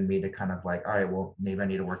motivated me to kind of like, all right, well, maybe I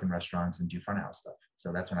need to work in restaurants and do front of house stuff.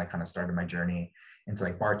 So that's when I kind of started my journey into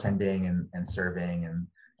like bartending and serving and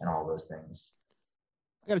all those things.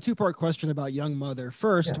 I got a 2-part question about Young Mother.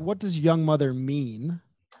 First, What does Young Mother mean?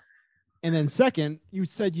 And then second, you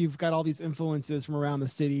said you've got all these influences from around the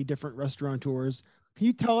city, different restaurateurs. Can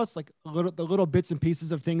you tell us like the little bits and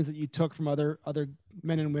pieces of things that you took from other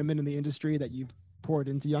men and women in the industry that you've poured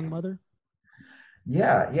into Young Mother?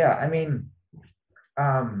 Yeah. I mean,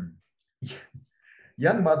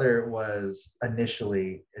 Young Mother was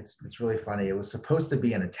initially, it's really funny. It was supposed to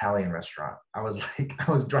be an Italian restaurant. I was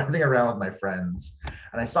driving around with my friends,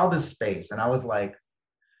 and I saw this space, and I was like,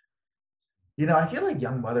 I feel like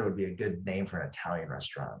Young Mother would be a good name for an Italian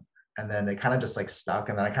restaurant. And then it kind of just like stuck,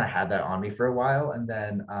 and then I kind of had that on me for a while. And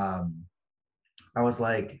then I was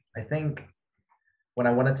like, I think when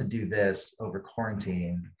I wanted to do this over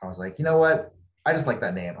quarantine, I was like, you know what? I just like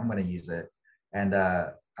that name. I'm going to use it. And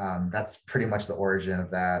that's pretty much the origin of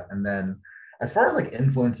that. And then as far as like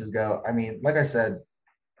influences go, I mean, like I said,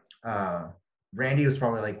 Randy was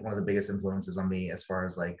probably like one of the biggest influences on me as far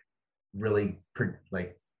as like really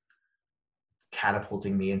like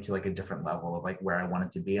catapulting me into like a different level of like where I wanted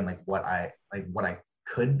to be and like what I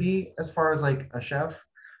could be as far as like a chef.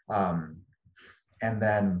 And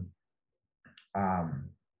then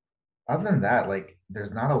other than that, like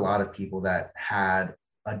there's not a lot of people that had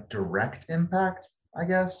a direct impact, I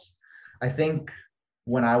guess. I think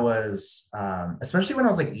when I was especially when I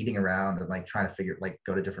was like eating around and like trying to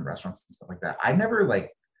go to different restaurants and stuff like that, I never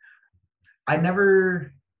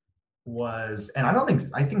was, and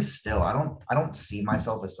I think still I don't see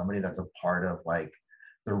myself as somebody that's a part of like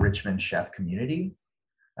the Richmond chef community.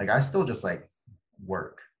 Like I still just like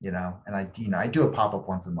work, and I do a pop-up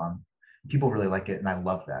once a month. People really like it, and I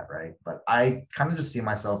love that, right? But I kind of just see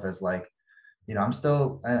myself as like I'm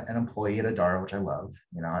still an employee at Adara, which I love.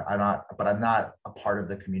 I'm not a part of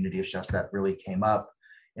the community of chefs that really came up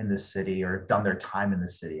in this city or done their time in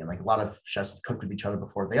this city. And like a lot of chefs have cooked with each other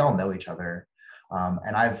before. They all know each other.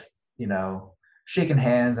 And I've, shaken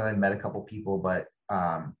hands and I've met a couple people, but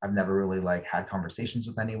I've never really like had conversations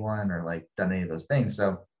with anyone or like done any of those things.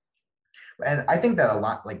 So, and I think that a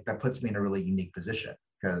lot like that puts me in a really unique position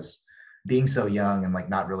because being so young and like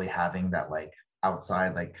not really having that like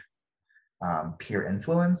outside like peer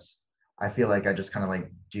influence, I feel like I just kind of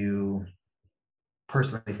like do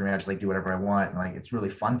personally for me, I just like do whatever I want. And like it's really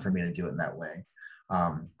fun for me to do it in that way.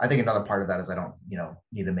 I think another part of that is I don't,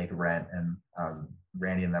 need to make rent, and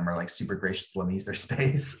Randy and them are like super gracious to let me use their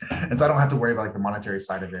space. And so I don't have to worry about like the monetary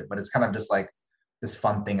side of it, but it's kind of just like this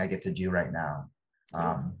fun thing I get to do right now.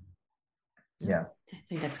 Yeah. I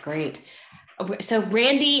think that's great. So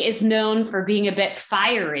Randy is known for being a bit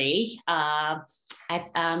fiery.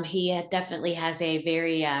 He definitely has a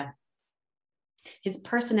very, his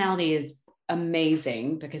personality is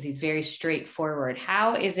amazing because he's very straightforward.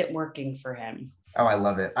 How is it working for him? Oh, I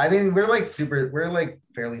love it. I mean, we're like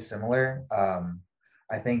fairly similar.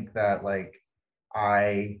 I think that like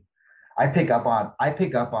I I pick up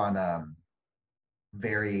on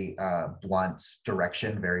very blunt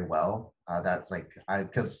direction very well. That's like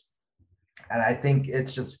and I think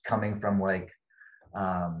it's just coming from like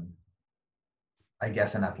um I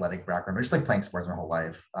guess an athletic background, or just like playing sports my whole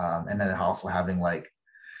life. And then also having like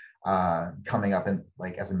coming up in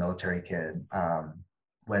like as a military kid,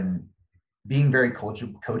 when being very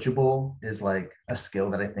coachable is like a skill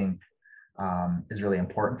that I think is really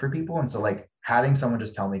important for people. And so like having someone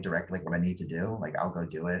just tell me directly like what I need to do, like I'll go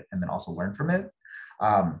do it and then also learn from it.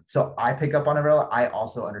 So I pick up on it. I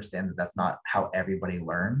also understand that that's not how everybody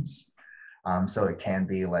learns. So it can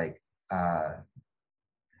be like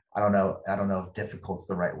I don't know if difficult's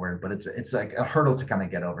the right word, but it's like a hurdle to kind of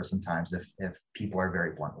get over sometimes if people are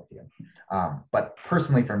very blunt with you. But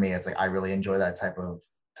personally for me, it's like I really enjoy that type of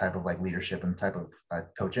like leadership and type of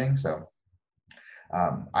coaching. So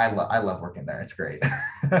I love working there. It's great.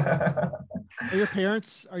 Are your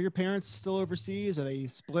parents still overseas? Are they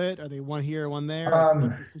split? Are they one here, one there?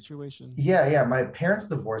 What's the situation? Yeah. My parents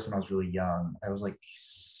divorced when I was really young. I was like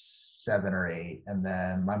 7 or 8, and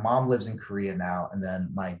then my mom lives in Korea now, and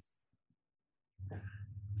then I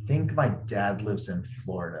think my dad lives in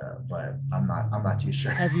Florida, but I'm not too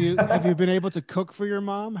sure. Have you been able to cook for your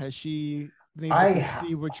mom? Has she been able to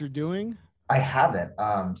see what you're doing? I haven't.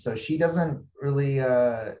 So she doesn't really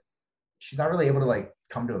she's not really able to like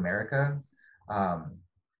come to America. Um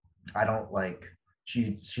I don't like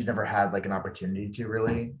she's never had like an opportunity to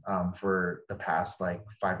really for the past like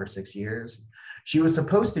 5 or 6 years. She was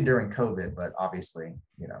supposed to during COVID, but obviously,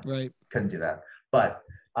 Right. couldn't do that. But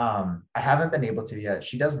I haven't been able to yet.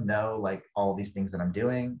 She does know like all these things that I'm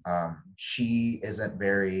doing. She isn't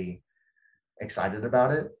very excited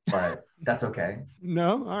about it, but that's okay.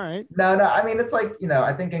 No, all right. No. I mean, it's like,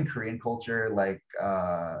 I think in Korean culture, like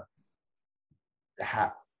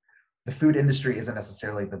the food industry isn't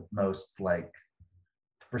necessarily the most like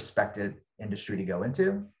respected industry to go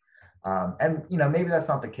into. And maybe that's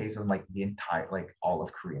not the case in like the entire like all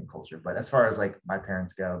of Korean culture, but as far as like my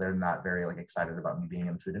parents go, they're not very like excited about me being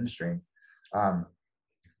in the food industry. Um,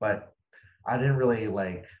 but I didn't really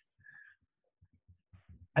like.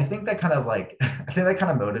 I think that kind of like I think that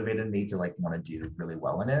kind of motivated me to like want to do really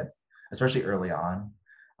well in it, especially early on.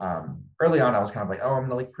 Early on, I was kind of like, oh, I'm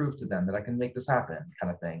gonna like prove to them that I can make this happen,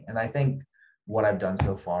 kind of thing. And I think what I've done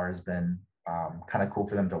so far has been kind of cool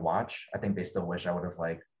for them to watch. I think they still wish I would have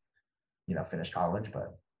like finished college,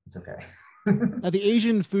 but it's okay. Now, the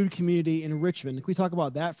Asian food community in Richmond, can we talk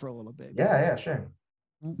about that for a little bit? Yeah, sure.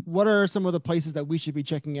 What are some of the places that we should be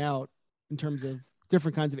checking out in terms of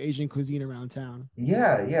different kinds of Asian cuisine around town?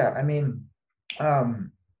 Yeah. I mean,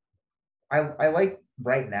 I like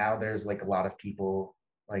right now there's like a lot of people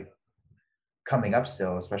like coming up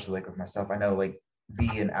still, especially like with myself. I know like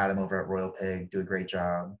V and Adam over at Royal Pig do a great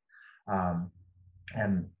job.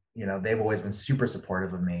 And they've always been super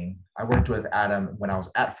supportive of me. I worked with Adam when I was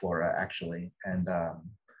at Flora actually, and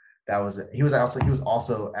he was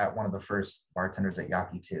also at one of the first bartenders at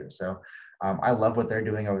Yaki too. So I love what they're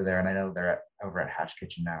doing over there, and I know they're over at Hatch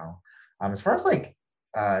Kitchen now. As far as like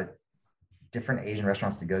different Asian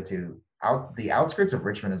restaurants to go to, the outskirts of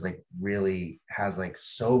Richmond is like really has like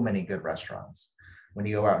so many good restaurants. When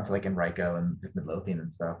you go out into like Enrico and Midlothian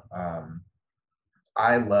and stuff,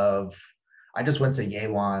 I just went to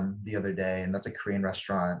Yewan the other day, and that's a Korean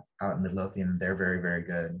restaurant out in Midlothian. They're very, very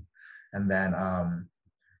good. And then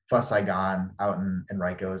Pho Saigon out in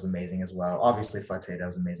Enrico is amazing as well. Obviously, Pho Tato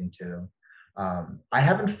is amazing too. I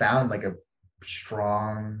haven't found like a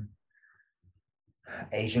strong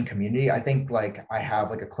Asian community. I think like I have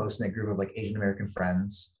like a close knit group of like Asian American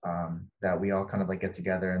friends, that we all kind of like get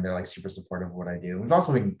together, and they're like super supportive of what I do. We've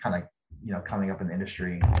also been kind of, coming up in the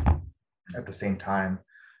industry at the same time.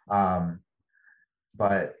 Um,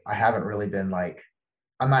 but I haven't really been like,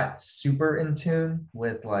 I'm not super in tune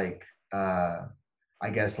with like, I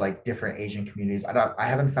guess like different Asian communities. I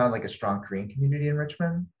haven't found like a strong Korean community in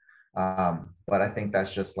Richmond. But I think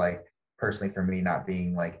that's just like personally for me, not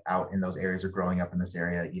being like out in those areas or growing up in this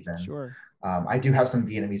area even. Sure. I do have some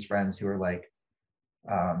Vietnamese friends who are like,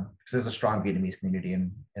 because there's a strong Vietnamese community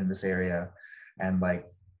in this area, and like,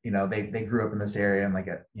 they grew up in this area, and like,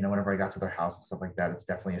 whenever I got to their house and stuff like that, it's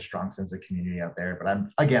definitely a strong sense of community out there. But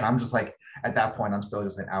I'm just like, at that point, I'm still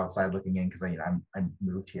just like outside looking in, because I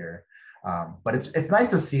moved here. But it's nice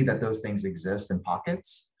to see that those things exist in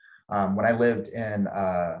pockets. When I lived in,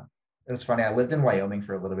 it was funny. I lived in Wyoming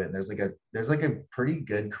for a little bit, and there's like a pretty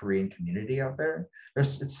good Korean community out there.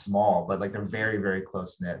 It's small, but like they're very, very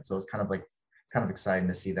close knit. So it's kind of exciting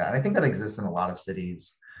to see that. And I think that exists in a lot of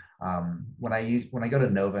cities. When I go to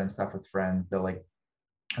Nova and stuff with friends, I'll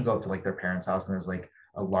go up to like their parents' house, and there's like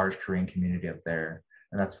a large Korean community up there,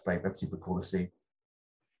 and that's super cool to see.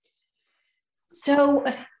 So,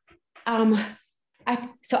 um,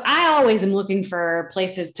 I always am looking for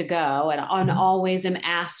places to go, and always am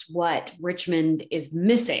asked what Richmond is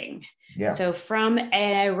missing. Yeah. So from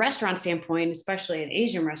a restaurant standpoint, especially an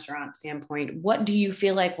Asian restaurant standpoint, what do you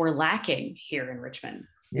feel like we're lacking here in Richmond?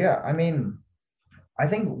 Yeah, I mean, I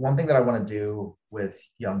think one thing that I want to do with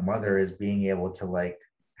Young Mother is being able to like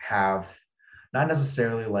have not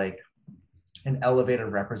necessarily like an elevated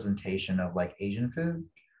representation of like Asian food,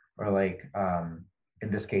 or like,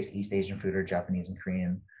 in this case, East Asian food or Japanese and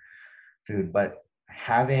Korean food, but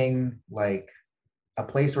having like a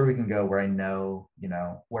place where we can go, where I know,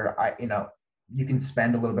 where you can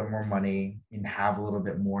spend a little bit more money and have a little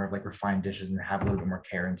bit more of like refined dishes and have a little bit more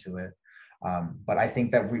care into it. But I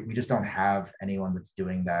think that we just don't have anyone that's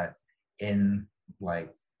doing that in like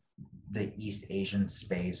the East Asian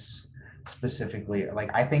space specifically. Like,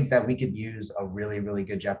 I think that we could use a really, really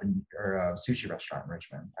good Japanese or sushi restaurant in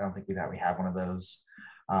Richmond. I don't think we have one of those.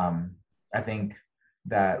 I think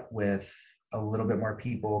that with a little bit more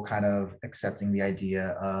people kind of accepting the idea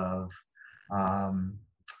of,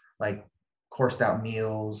 like coursed out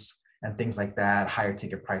meals and things like that, higher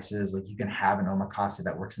ticket prices, like you can have an omakase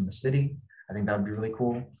that works in the city. I think that would be really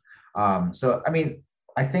cool. So, I mean,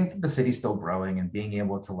 I think the city's still growing, and being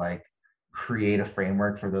able to like create a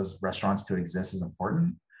framework for those restaurants to exist is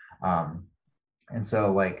important. And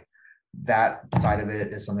so like that side of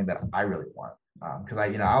it is something that I really want. Because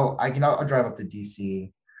I'll drive up to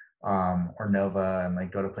DC, or Nova, and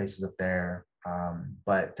like go to places up there.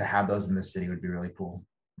 But to have those in the city would be really cool.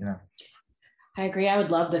 I agree. I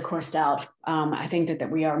would love the coursed out. I think that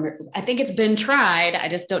we are. I think it's been tried. I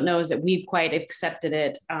just don't know is that we've quite accepted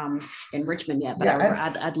it in Richmond yet. But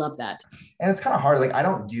yeah, I'd love that. And it's kind of hard. Like I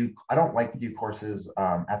don't like to do courses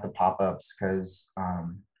at the pop-ups, because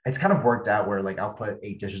it's kind of worked out where like I'll put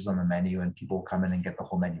 8 dishes on the menu, and people come in and get the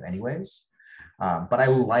whole menu anyways. But I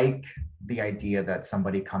like the idea that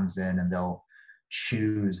somebody comes in and they'll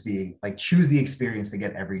choose the experience to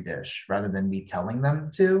get every dish, rather than me telling them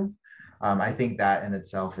to. I think that in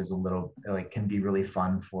itself is a little like can be really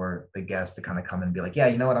fun for the guest to kind of come and be like, yeah,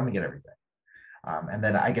 you know what, I'm gonna get everything. And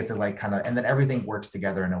then I get to like kind of, and then everything works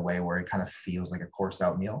together in a way where it kind of feels like a course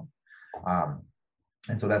out meal.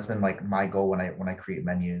 And so that's been like my goal when I create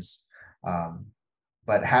menus.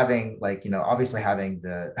 But having like, obviously having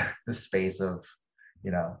the space of,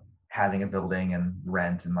 having a building and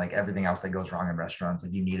rent and like everything else that goes wrong in restaurants,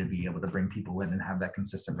 like you need to be able to bring people in and have that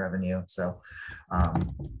consistent revenue. So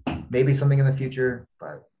maybe something in the future,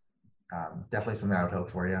 but definitely something I would hope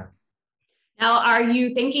for. Yeah. Now, are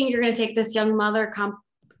you thinking you're going to take this Young Mother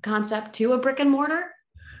concept to a brick and mortar?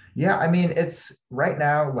 Yeah, I mean, it's right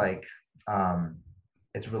now like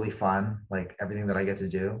it's really fun, like everything that I get to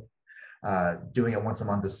do. Doing it once a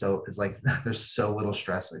month is like there's so little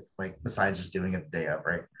stress, like besides just doing it the day of,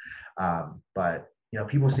 right? But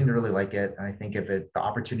people seem to really like it, and I think if the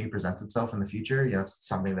opportunity presents itself in the future, it's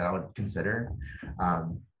something that I would consider.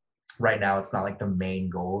 Right now, it's not like the main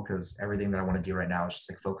goal, because everything that I want to do right now is just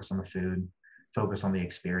like focus on the food, focus on the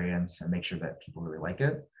experience, and make sure that people really like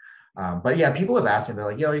it. But yeah, people have asked me, they're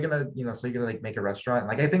like, yo, you're gonna so you're gonna like make a restaurant? And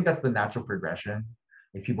like I think that's the natural progression.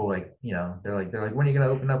 Like people like, they're like, when are you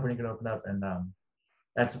gonna open up? When are you gonna open up? And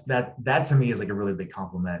that to me is like a really big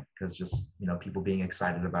compliment, because just people being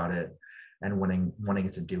excited about it and wanting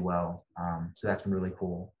it to do well. So that's been really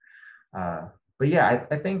cool. But But yeah,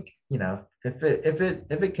 I think, if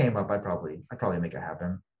it came up, I'd probably make it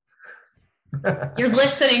happen. You're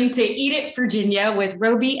listening to Eat It Virginia with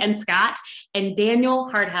Roby and Scott and Daniel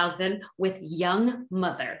Harthausen with Young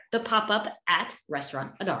Mother, the pop-up at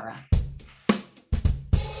Restaurant Adara.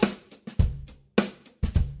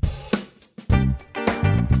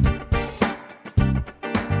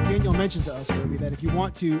 Daniel mentioned to us, Roby, that if you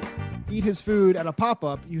want to eat his food at a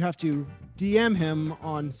pop-up, you have to DM him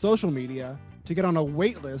on social media to get on a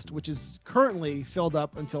wait list, which is currently filled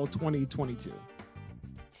up until 2022.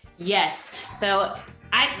 Yes. So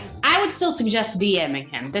I would still suggest DMing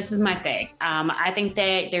him. This is my thing. I think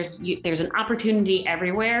that there's an opportunity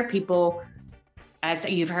everywhere. People, as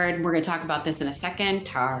you've heard, we're going to talk about this in a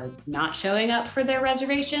second, are not showing up for their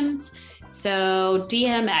reservations. So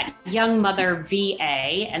DM at Young Mother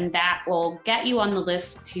VA, and that will get you on the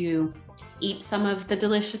list to eat some of the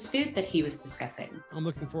delicious food that he was discussing. I'm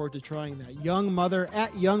looking forward to trying that. Young Mother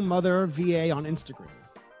at Young Mother VA on Instagram.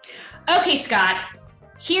 Okay, Scott.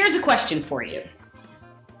 Here's a question for you.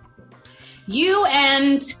 You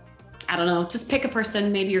and, I don't know, just pick a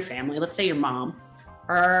person, maybe your family, let's say your mom,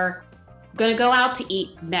 are going to go out to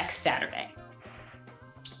eat next Saturday.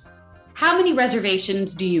 How many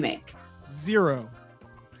reservations do you make? 0.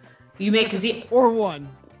 You make 0. Or 1.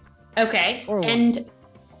 Okay. Or 1. And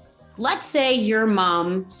let's say your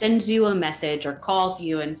mom sends you a message or calls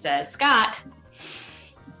you and says, Scott,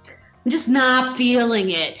 I'm just not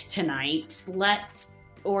feeling it tonight. Let's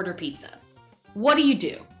order pizza. What do you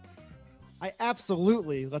do? I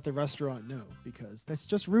absolutely let the restaurant know, because that's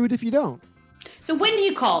just rude if you don't. So when do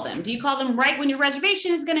you call them? Do you call them right when your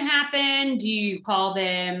reservation is going to happen? Do you call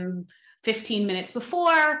them 15 minutes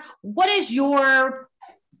before? What's your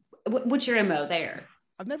MO there?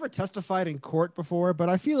 I've never testified in court before, but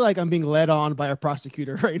I feel like I'm being led on by a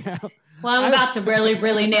prosecutor right now. Well, I'm about to really,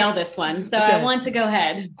 really nail this one. So okay. I want to go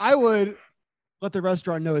ahead. I would let the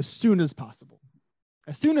restaurant know as soon as possible.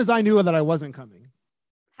 As soon as I knew that I wasn't coming.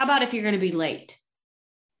 How about if you're going to be late?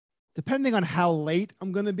 Depending on how late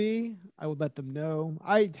I'm going to be, I would let them know.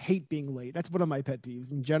 I hate being late. That's one of my pet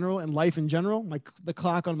peeves in general, in life in general. The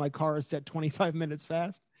clock on my car is set 25 minutes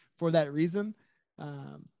fast for that reason.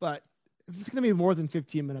 But if it's going to be more than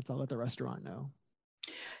 15 minutes, I'll let the restaurant know.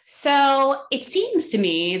 So it seems to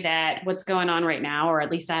me that what's going on right now, or at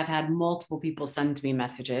least I've had multiple people send me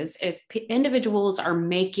messages, is individuals are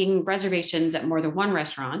making reservations at more than one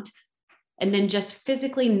restaurant and then just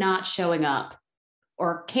physically not showing up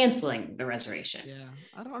or canceling the reservation. Yeah,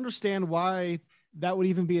 I don't understand why that would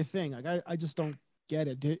even be a thing. Like, I just don't get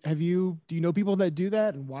it. Do you know people that do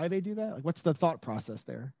that and why they do that? Like, what's the thought process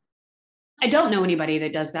there? I don't know anybody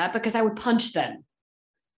that does that, because I would punch them.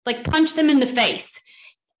 Like, punch them in the face.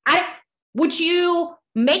 Would you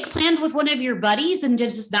make plans with one of your buddies and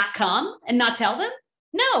just not come and not tell them?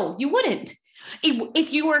 No, you wouldn't.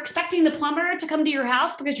 If you were expecting the plumber to come to your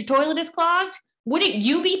house because your toilet is clogged, wouldn't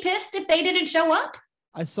you be pissed if they didn't show up?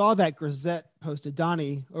 I saw that Grisette posted,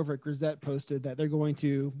 Donnie over at Grisette posted that they're going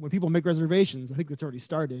to, when people make reservations, I think it's already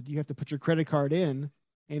started, you have to put your credit card in.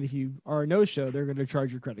 And if you are a no-show, they're going to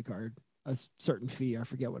charge your credit card a certain fee. I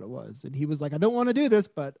forget what it was. And he was like, I don't want to do this,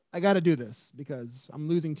 but I got to do this because I'm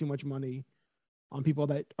losing too much money on people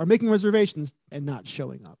that are making reservations and not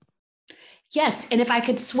showing up. Yes. And if I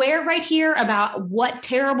could swear right here about what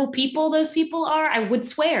terrible people those people are, I would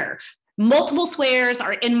swear. Multiple swears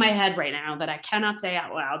are in my head right now that I cannot say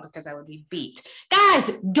out loud because I would be beat.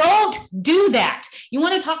 Guys, don't do that. You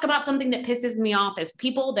want to talk about something that pisses me off is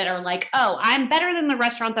people that are like, oh, I'm better than the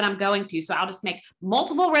restaurant that I'm going to, so I'll just make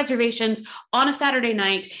multiple reservations on a Saturday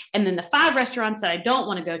night, and then the 5 restaurants that I don't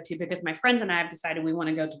want to go to because my friends and I have decided we want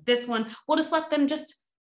to go to this one, we'll just let them just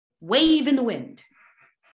wave in the wind.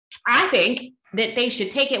 I think that they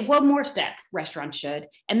should take it one more step, restaurants should,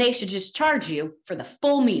 and they should just charge you for the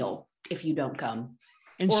full meal if you don't come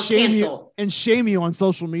and or shame cancel. And shame you on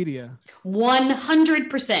social media.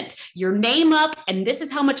 100%. Your name up, and this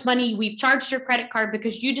is how much money we've charged your credit card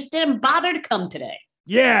because you just didn't bother to come today.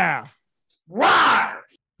 Yeah. Rawr!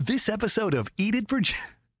 This episode of Eat It Virginia.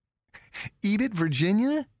 Eat It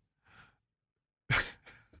Virginia?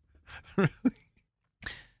 Really?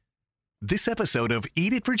 This episode of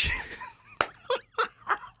Eat It Virginia.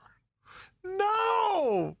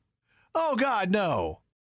 No! Oh, God, no.